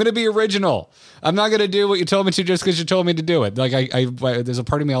 no, I'm going to be original. I'm not going to do what you told me to just because you told me to do it. Like there's a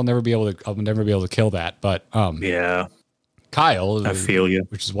part of me I'll never be able to kill that. But yeah, Kyle, I feel you,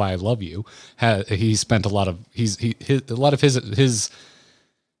 which is why I love you. He spent a lot of his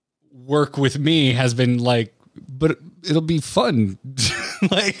work with me has been like, but it'll be fun.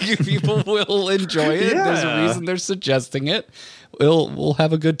 Like people will enjoy it. Yeah. There's a reason they're suggesting it. We'll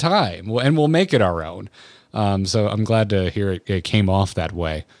have a good time and we'll make it our own. So I'm glad to hear it came off that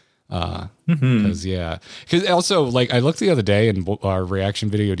way. Because also like I looked the other day and our reaction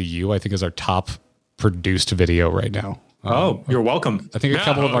video to you, I think is our top produced video right now. You're welcome. I think a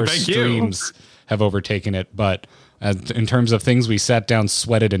couple of our streams have overtaken it, but in terms of things we sat down,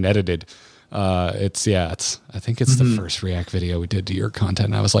 sweated and edited, I think it's the first react video we did to your content.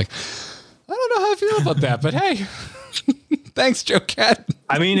 And I was like, I don't know how I feel about that, but hey, thanks, Joe Cat.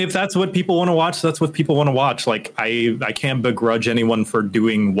 I mean, if that's what people want to watch, that's what people want to watch. Like I can't begrudge anyone for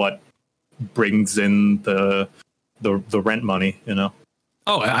doing what brings in the rent money, you know?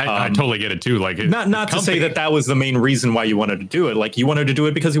 Oh, I totally get it too. Like not to say that was the main reason why you wanted to do it. Like you wanted to do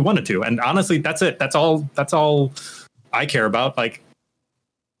it because you wanted to. And honestly, that's it. That's all I care about. Like,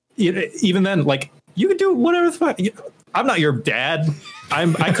 even then, like you could do whatever the fuck. I'm not your dad.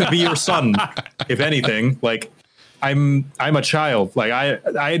 I could be your son, if anything. Like I'm a child. Like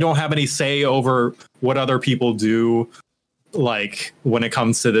I don't have any say over what other people do. Like when it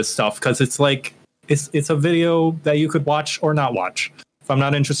comes to this stuff, because it's like it's a video that you could watch or not watch. If I'm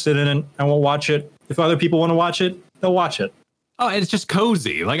not interested in it, I won't watch it. If other people want to watch it, they'll watch it. Oh, it's just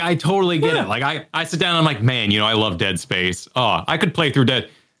cozy. Like I totally get it. Like I sit down and I'm like, man, I love Dead Space. Oh, I could play through Dead.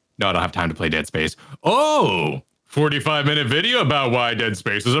 No, I don't have time to play Dead Space. Oh, 45-minute video about why Dead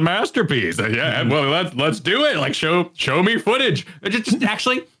Space is a masterpiece. Yeah, well, let's do it. Like show me footage.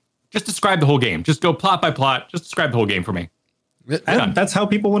 Just describe the whole game. Just go plot by plot. Just describe the whole game for me. And that's how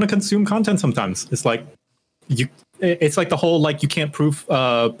people want to consume content sometimes. It's like it's like the whole like you can't prove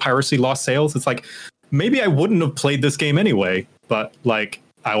piracy lost sales. It's like maybe I wouldn't have played this game anyway, but like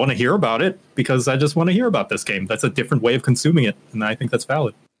I want to hear about it because I just want to hear about this game. That's a different way of consuming it, and I think that's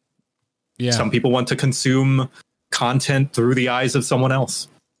valid. Yeah. Some people want to consume content through the eyes of someone else.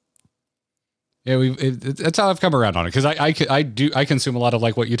 Yeah, that's how I've come around on it, because I consume a lot of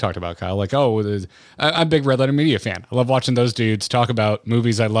like what you talked about, Kyle. Like, I'm a big Red Letter Media fan. I love watching those dudes talk about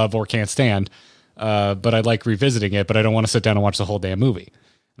movies I love or can't stand, but I like revisiting it, but I don't want to sit down and watch the whole damn movie.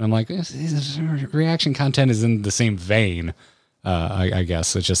 And I'm like, reaction content is in the same vein, I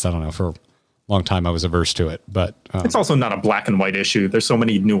guess. It's just, I don't know, for a long time I was averse to it, but it's also not a black and white issue. There's so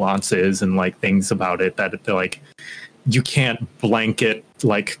many nuances and like things about it that like you can't blanket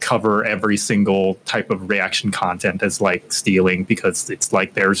like cover every single type of reaction content as like stealing, because it's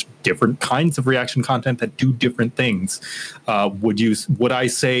like there's different kinds of reaction content that do different things. Would I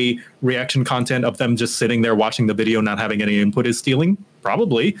say reaction content of them just sitting there watching the video, not having any input is stealing?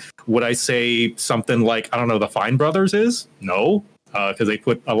 Probably. Would I say something like, I don't know, the Fine Brothers is? No, because they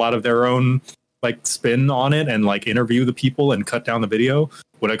put a lot of their own like spin on it and like interview the people and cut down the video.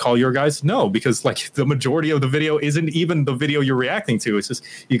 Would I call your guys? No, because like the majority of the video isn't even the video you're reacting to. It's just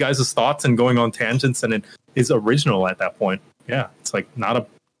you guys' thoughts and going on tangents, and it is original at that point. Yeah, it's like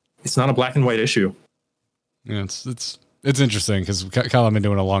it's not a black and white issue. Yeah, it's interesting because Kyle and I've been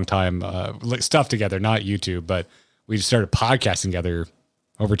doing a long time like stuff together, not YouTube, but we started podcasting together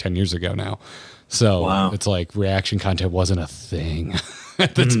over 10 years ago now. So It's like reaction content wasn't a thing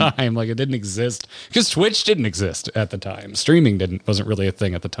at the time. Like it didn't exist because Twitch didn't exist at the time. Streaming wasn't really a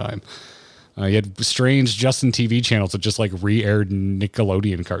thing at the time. You had strange Justin TV channels that just like re-aired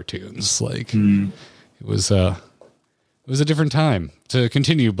Nickelodeon cartoons. Like it was a different time. To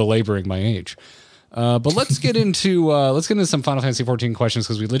continue belaboring my age. But let's get into some Final Fantasy 14 questions,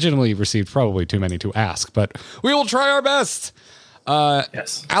 because we legitimately received probably too many to ask, but we will try our best.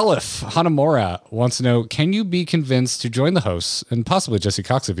 Yes. Aleph Hanamura wants to know, can you be convinced to join the hosts, and possibly Jesse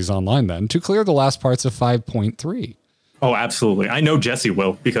Cox if he's online then, to clear the last parts of 5.3? Oh, absolutely. I know Jesse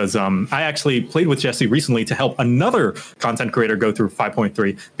will, because I actually played with Jesse recently to help another content creator go through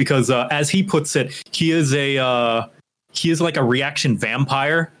 5.3, because as he puts it, he is like a reaction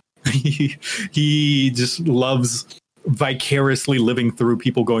vampire. He just loves vicariously living through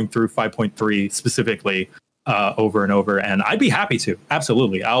people going through 5.3 specifically over and over, and I'd be happy to.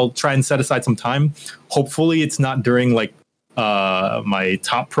 Absolutely. I'll try and set aside some time. Hopefully it's not during like my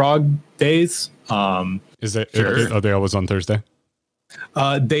top prog days. Is that Sure. are they always on Thursday?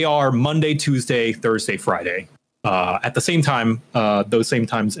 They are Monday, Tuesday, Thursday, Friday. At the same time, those same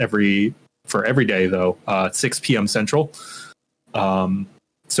times for every day though, 6 p.m. Central.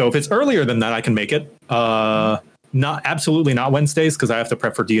 So if it's earlier than that, I can make it. Absolutely not Wednesdays because I have to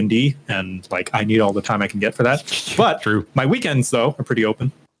prep for D&D and like I need all the time I can get for that. But True. my weekends though are pretty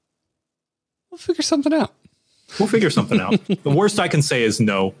open. We'll figure something out. We'll figure something out. The worst I can say is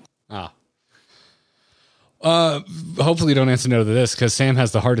no. Hopefully you don't answer no to this because Sam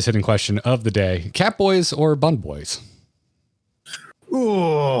has the hardest hitting question of the day. Cat boys or bun boys?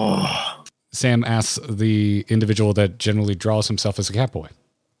 Ooh. Sam asks the individual that generally draws himself as a cat boy.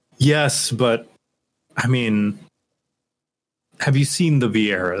 Yes, but I mean, have you seen the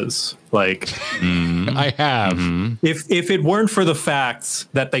Vieras? Like, I have. if it weren't for the fact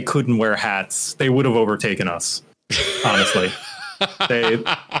that they couldn't wear hats, they would have overtaken us. Honestly,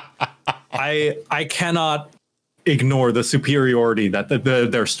 I cannot ignore the superiority that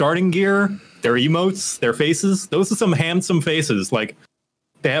their starting gear, their emotes, their faces. Those are some handsome faces. Like,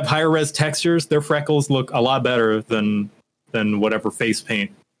 they have higher res textures. Their freckles look a lot better than whatever face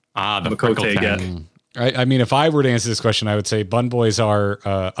paint The freckle Makote tag. get. I mean, if I were to answer this question, I would say bun boys are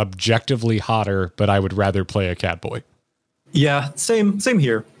objectively hotter, but I would rather play a cat boy. Yeah, same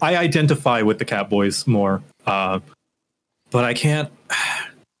here. I identify with the cat boys more, but I can't.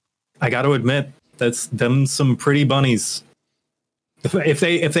 I got to admit, that's them some pretty bunnies. If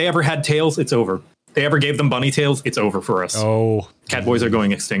they ever had tails, it's over. If they ever gave them bunny tails, it's over for us. Oh, Cat boys are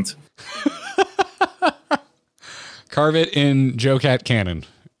going extinct. carve it in Joe Cat canon,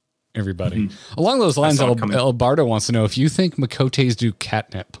 everybody. Along those lines, saw it coming. Albardo wants to know if you think Makotes do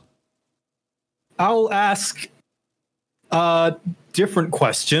catnip. I'll ask a different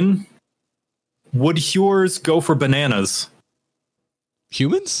question. Would Hures go for bananas?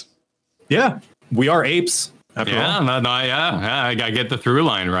 Humans? Yeah, we are apes. After Yeah, all. yeah. I get the through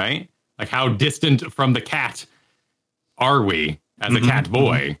line, right? Like, how distant from the cat are we as a cat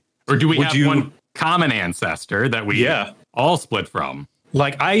boy? Or do we Would have you- one common ancestor that we all split from?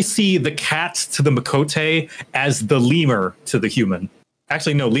 Like, I see the cat to the Makote as the lemur to the human.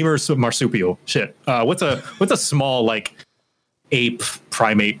 Actually, no, lemur is marsupial. Shit. What's a small like ape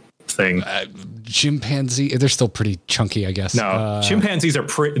primate thing? Chimpanzee? They're still pretty chunky, I guess. No, chimpanzees are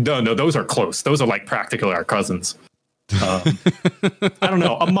no, those are close. Those are like practically our cousins. I don't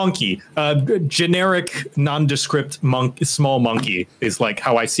know. A monkey, generic nondescript small monkey is like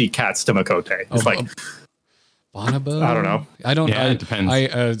how I see cats to Makote. It's like Bonobo? I don't know. I don't. Yeah, it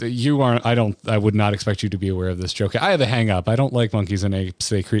depends. You aren't. I don't. I would not expect you to be aware of this joke. I have a hang up. I don't like monkeys and apes.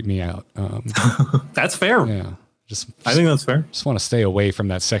 They creep me out. That's fair. Yeah. I think that's fair. Just want to stay away from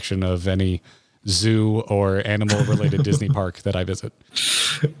that section of any zoo or animal related Disney park that I visit.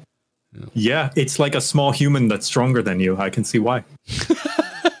 Yeah, it's like a small human that's stronger than you. I can see why.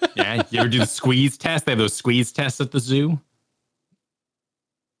 Yeah, you ever do the squeeze test? They have those squeeze tests at the zoo.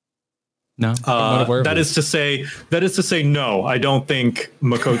 No, not aware of that this. is to say, no. I don't think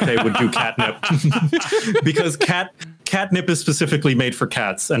Makote would do catnip because catnip is specifically made for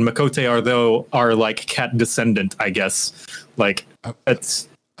cats, and Makote are like cat descendant, I guess. Like it's.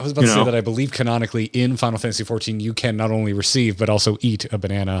 I was about to say that I believe canonically in Final Fantasy XIV you can not only receive but also eat a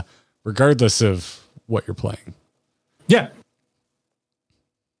banana, regardless of what you're playing. Yeah.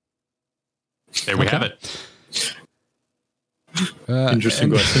 there we have it. Interesting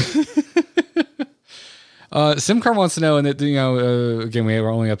question. Simcar wants to know, and that again we are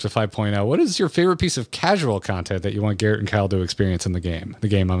only up to 5.0. What is your favorite piece of casual content that you want Garrett and Kyle to experience in the game? The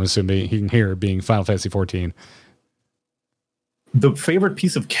game, I'm assuming here being Final Fantasy XIV. The favorite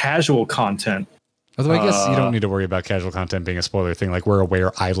piece of casual content. Although I guess you don't need to worry about casual content being a spoiler thing. Like, we're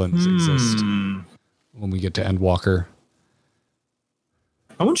aware islands exist when we get to Endwalker.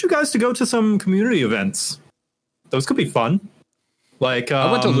 I want you guys to go to some community events. Those could be fun. Like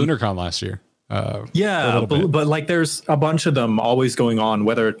I went to LunarCon last year. Yeah, but like there's a bunch of them always going on,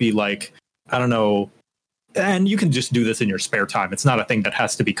 whether it be like, I don't know, and you can just do this in your spare time. It's not a thing that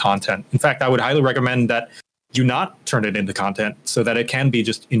has to be content. In fact, I would highly recommend that you not turn it into content so that it can be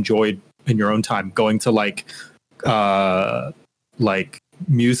just enjoyed in your own time. Going to like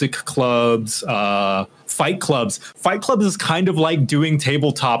music clubs, fight clubs. Fight clubs is kind of like doing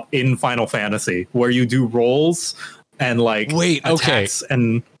tabletop in Final Fantasy, where you do roles and like attacks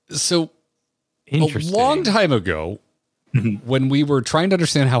and so a long time ago, when we were trying to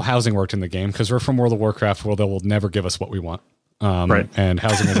understand how housing worked in the game, because we're from World of Warcraft, where they will never give us what we want. Right. And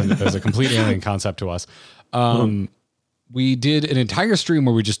housing is a complete alien concept to us. We did an entire stream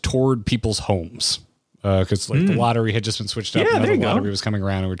where we just toured people's homes because like the lottery had just been switched up. Yeah, Another there you lottery go. was coming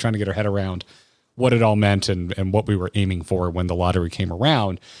around, and we are trying to get our head around what it all meant and what we were aiming for when the lottery came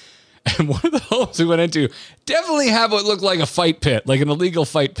around. And one of the homes we went into definitely had what looked like a fight pit, like an illegal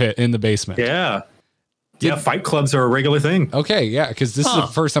fight pit in the basement. Yeah. Yeah, fight clubs are a regular thing. Okay, yeah, because this is the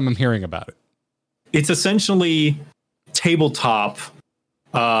first time I'm hearing about it. It's essentially tabletop,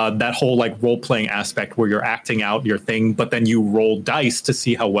 that whole like role-playing aspect where you're acting out your thing, but then you roll dice to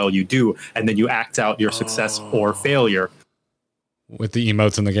see how well you do, and then you act out your success or failure. With the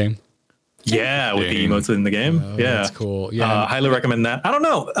emotes in the game? Yeah, with the emotes in the game. Yeah, that's cool. Yeah, highly recommend that. I don't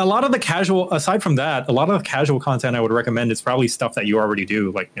know. A lot of the casual, aside from that, a lot of the casual content I would recommend is probably stuff that you already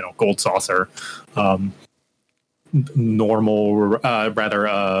do, like Gold Saucer, normal.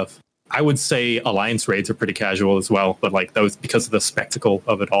 I would say Alliance raids are pretty casual as well, but like those because of the spectacle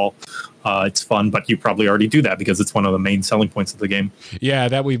of it all, it's fun. But you probably already do that because it's one of the main selling points of the game. Yeah,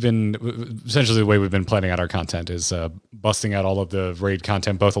 that we've been essentially the way we've been planning out our content is busting out all of the raid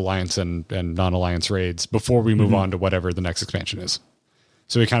content, both Alliance and non-Alliance raids, before we move on to whatever the next expansion is.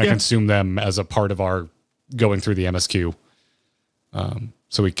 So we kind of consume them as a part of our going through the MSQ.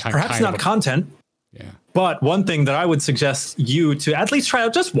 So we perhaps not content. Yeah. But one thing that I would suggest you to at least try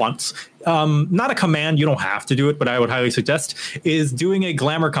out just once, not a command, you don't have to do it, but I would highly suggest, is doing a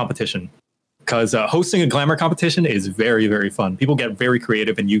glamour competition. Because hosting a glamour competition is very, very fun. People get very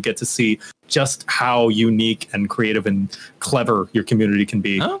creative, and you get to see just how unique and creative and clever your community can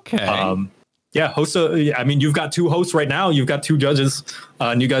be. Okay. Yeah, you've got 2 hosts right now. You've got 2 judges,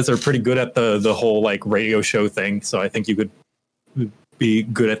 and you guys are pretty good at the whole like radio show thing. So I think you could be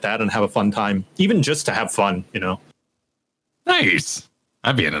good at that and have a fun time, even just to have fun, Nice.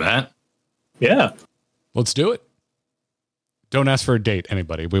 I'd be into that. Yeah. Let's do it. Don't ask for a date,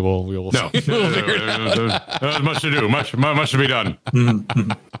 anybody. We will. No, there's much to do. Much to be done.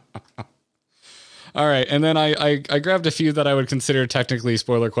 All right, and then I grabbed a few that I would consider technically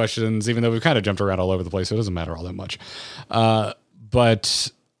spoiler questions, even though we've kind of jumped around all over the place, so it doesn't matter all that much.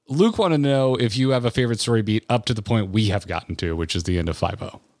 But Luke wanted to know if you have a favorite story beat up to the point we have gotten to, which is the end of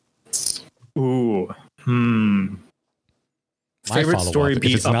 5.0. Ooh. My favorite story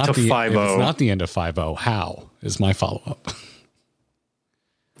beat up to 5.0. If it's not the end of 5.0, how is my follow-up?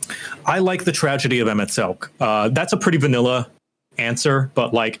 I like the tragedy of Emmett Selk. That's a pretty vanilla answer,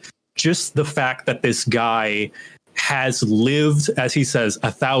 but like just the fact that this guy has lived, as he says,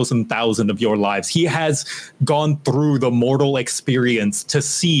 1,000 of your lives. He has gone through the mortal experience to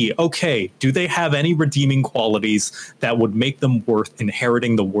see, okay, do they have any redeeming qualities that would make them worth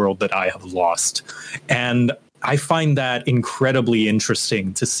inheriting the world that I have lost? And I find that incredibly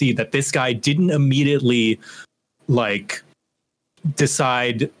interesting to see that this guy didn't immediately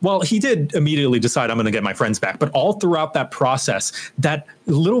decide, well, he did immediately decide I'm going to get my friends back, but all throughout that process, that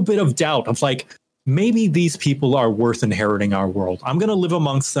little bit of doubt of like, maybe these people are worth inheriting our world. I'm going to live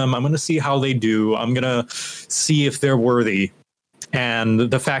amongst them. I'm going to see how they do. I'm going to see if they're worthy. And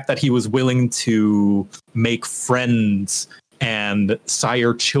the fact that he was willing to make friends and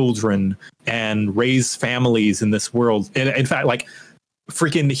sire children and raise families in this world. In fact, like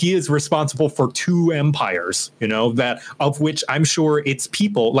freaking, he is responsible for 2 empires, that of which I'm sure it's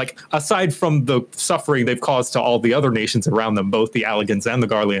people, like aside from the suffering they've caused to all the other nations around them, both the Alligans and the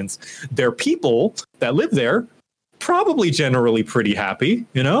Garleans, their people that live there probably generally pretty happy,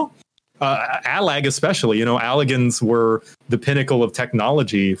 Allag especially, Alligans were the pinnacle of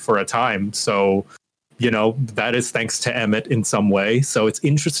technology for a time. So, that is thanks to Emmett in some way. So it's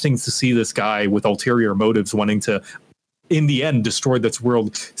interesting to see this guy with ulterior motives wanting to, in the end, destroy this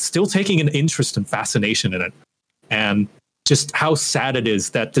world, still taking an interest and fascination in it. And just how sad it is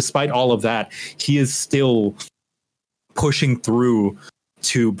that despite all of that, he is still pushing through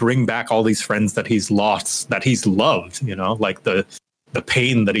to bring back all these friends that he's lost, that he's loved, like the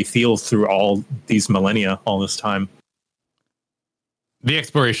pain that he feels through all these millennia, all this time. The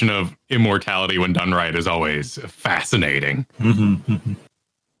exploration of immortality when done right is always fascinating. Mm-hmm.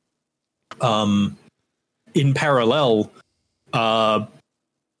 In parallel,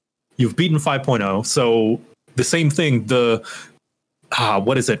 you've beaten 5.0, so the same thing,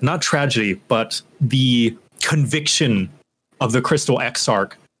 what is it? Not tragedy, but the conviction of the Crystal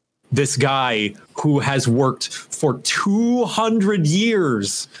Exarch. This guy who has worked for 200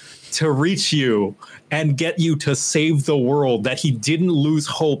 years to reach you and get you to save the world, that he didn't lose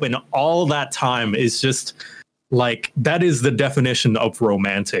hope in all that time, is just like, that is the definition of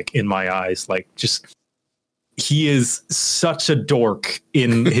romantic in my eyes. Like, just, he is such a dork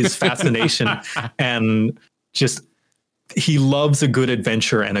in his fascination and just, he loves a good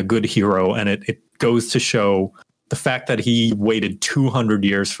adventure and a good hero. And it goes to show the fact that he waited 200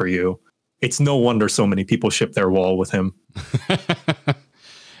 years for you it's no wonder so many people ship their wall with him.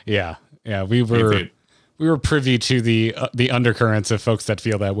 Yeah, we were privy to the undercurrents of folks that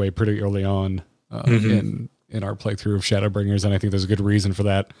feel that way pretty early on in our playthrough of Shadowbringers, and I think there's a good reason for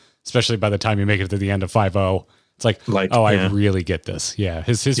that, especially by the time you make it to the end of 5.0. It's like I really get this. Yeah,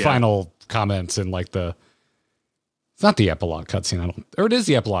 his final comments and like it's not the epilogue cutscene, or it is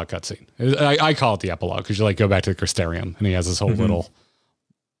the epilogue cutscene. I call it the epilogue because you like go back to the Crystarium and he has this whole little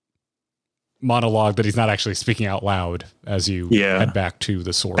monologue that he's not actually speaking out loud as you head back to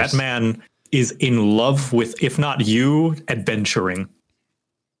the source. That man is in love with, if not you, adventuring.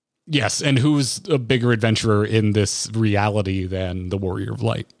 Yes, and who's a bigger adventurer in this reality than the Warrior of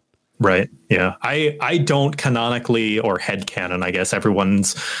Light? Right. Yeah. I don't canonically, or headcanon, I guess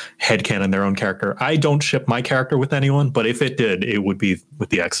everyone's headcanon their own character. I don't ship my character with anyone, but if it did, it would be with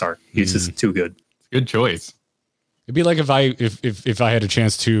the Exarch. He's just too good. Good choice. It'd be like if I had a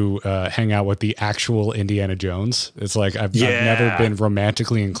chance to hang out with the actual Indiana Jones. It's like I've never been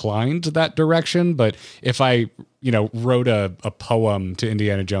romantically inclined to that direction, but if I wrote a poem to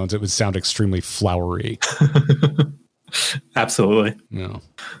Indiana Jones, it would sound extremely flowery. Absolutely.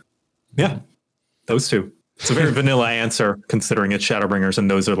 Yeah, those two. It's a very vanilla answer considering it's Shadowbringers, and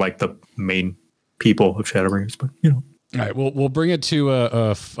those are like the main people of Shadowbringers. But All right, we'll bring it to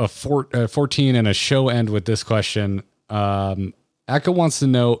a 14 and a show end with this question. Echo wants to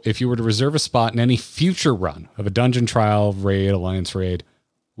know if you were to reserve a spot in any future run of a dungeon trial, raid, alliance raid,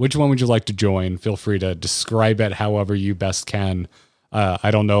 which one would you like to join? Feel free to describe it however you best can. I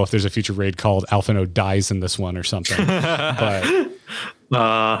don't know if there's a future raid called Alphino Dies in this one or something.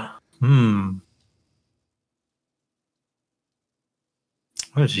 But Oh,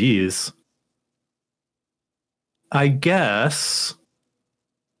 geez. I guess.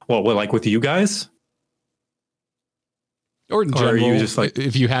 Well, like with you guys? Or in general, are you just like,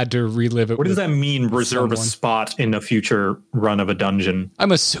 if you had to relive it. What does that mean, reserve a spot in a future run of a dungeon?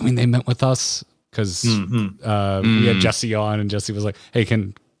 I'm assuming they meant with us because we had Jesse on, and Jesse was like, hey,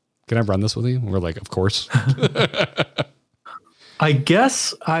 can I run this with you? And we're like, of course. I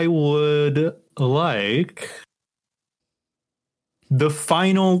guess I would like the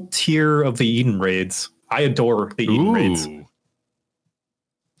final tier of the Eden raids. I adore the Eden raids.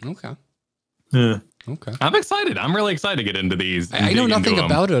 Okay. Yeah. Okay. I'm excited. I'm really excited to get into these. I know nothing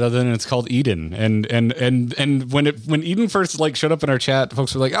about it other than it's called Eden. And when Eden first like showed up in our chat,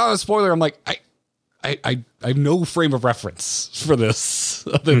 folks were like, "Oh, spoiler." I'm like, I have no frame of reference for this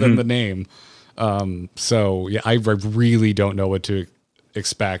other than the name. So yeah, I really don't know what to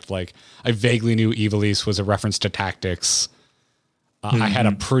expect. Like, I vaguely knew Ivalice was a reference to tactics. I had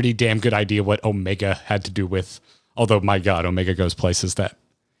a pretty damn good idea what Omega had to do with, although my God, Omega goes places that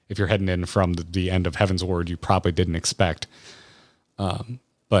if you're heading in from the end of Heaven's Word, you probably didn't expect.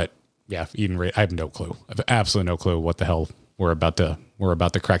 But yeah, Eden Raid, I have no clue. I have absolutely no clue what the hell we're about to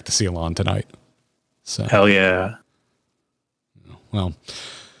crack the seal on tonight. So hell yeah. Well,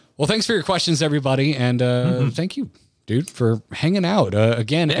 thanks for your questions, everybody. And thank you, dude, for hanging out.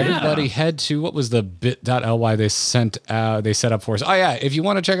 Again, everybody head to, what was the bit.ly they set up for us? Oh yeah, if you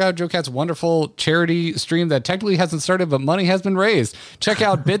want to check out Joe Cat's wonderful charity stream that technically hasn't started, but money has been raised, check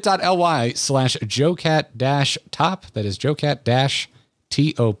out bit.ly/JoeCat-top. That is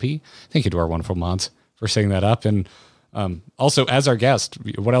JoeCat-TOP. Thank you to our wonderful mods for setting that up. And also, as our guest,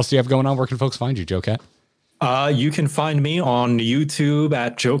 what else do you have going on? Where can folks find you, Joe Cat? You can find me on YouTube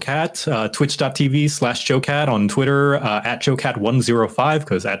at JoeCat, twitch.tv/JoeCat, on Twitter at JoeCat105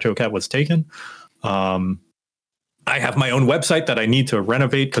 because at JoeCat was taken. I have my own website that I need to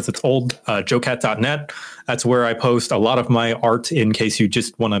renovate because it's old, JoeCat.net. That's where I post a lot of my art in case you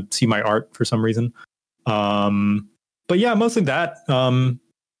just want to see my art for some reason. But yeah, mostly that. My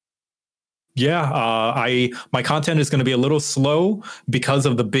content is going to be a little slow because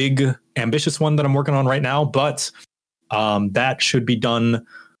of the big ambitious one that I'm working on right now, but that should be done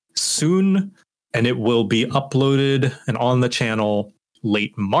soon and it will be uploaded and on the channel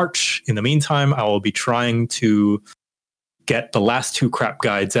late March. In the meantime, I will be trying to get the last two crap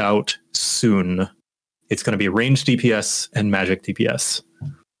guides out soon. It's going to be ranged DPS and magic DPS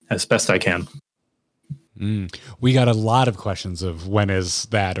as best I can. We got a lot of questions of when is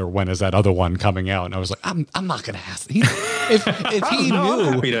that or when is that other one coming out, and I was like, I'm not going to ask. If he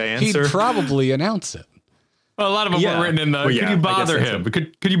knew, he'd probably announce it. Well, a lot of them were written in the. Could you bother him?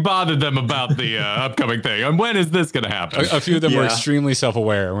 Could you bother them about the upcoming thing? And when is this going to happen? A few of them were extremely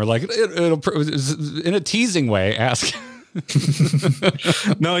self-aware, and we're like, it'll in a teasing way ask.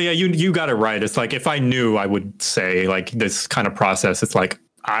 No, yeah, you got it right. It's like if I knew, I would say like this kind of process. It's like,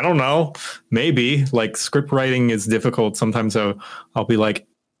 I don't know, maybe like script writing is difficult. Sometimes I'll be like,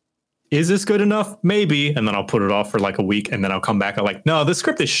 is this good enough? Maybe. And then I'll put it off for like a week, and then I'll come back. I'm like, no, this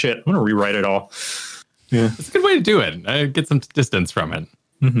script is shit. I'm going to rewrite it all. Yeah. It's a good way to do it. Get some distance from it.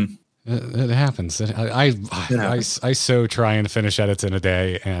 Mm-hmm. It happens. I so try and finish edits in a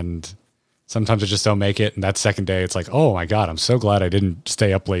day, and sometimes I just don't make it. And that second day, it's like, oh my God, I'm so glad I didn't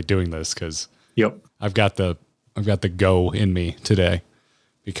stay up late doing this, because I've got the go in me today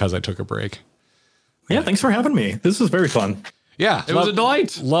because I took a break. Yeah, thanks for having me. This was very fun. Yeah, it was a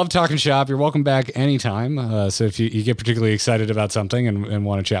delight. Love talking shop. You're welcome back anytime. So if you get particularly excited about something and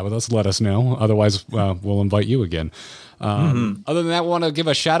want to chat with us, let us know. Otherwise, we'll invite you again. Other than that, we want to give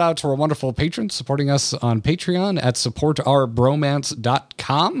a shout out to our wonderful patrons supporting us on Patreon at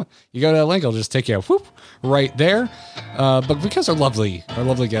supportourbromance.com. You go to that link, it'll just take you right there. But because our lovely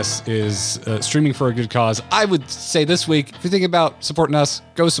guest is streaming for a good cause, I would say this week, if you're thinking about supporting us,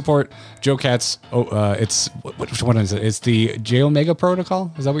 go support Joe Cats. It's which one is it? It's the J Omega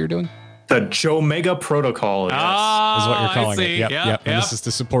Protocol. Is that what you're doing? The Joe Mega Protocol, yes. Is what you're calling it. Yep. And this is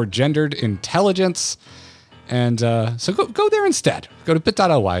to support gendered intelligence. And so go there instead. Go to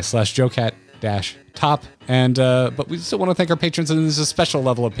bit.ly/joecat-top. And but we still want to thank our patrons, and there's a special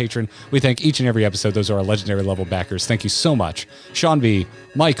level of patron we thank each and every episode. Those are our legendary level backers. Thank you so much. Sean B,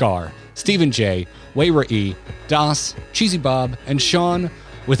 Mike R, Stephen J, Wayra E, Das, Cheesy Bob, and Sean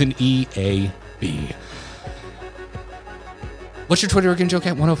with an EAB. What's your Twitter again,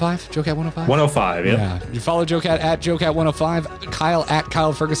 JoeCat105? JoeCat105? 105, yeah. You follow JoeCat at JoeCat105, Kyle at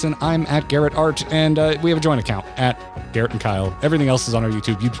Kyle Ferguson, I'm at Garrett Art, and we have a joint account at Garrett and Kyle. Everything else is on our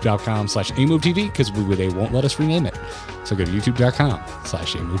YouTube, youtube.com/AMoveTV, because they won't let us rename it. So go to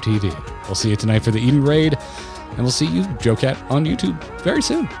youtube.com/AMoveTV. We'll see you tonight for the Eden Raid, and we'll see you, JoeCat, on YouTube very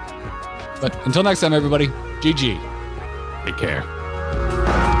soon. But until next time, everybody, GG. Take care.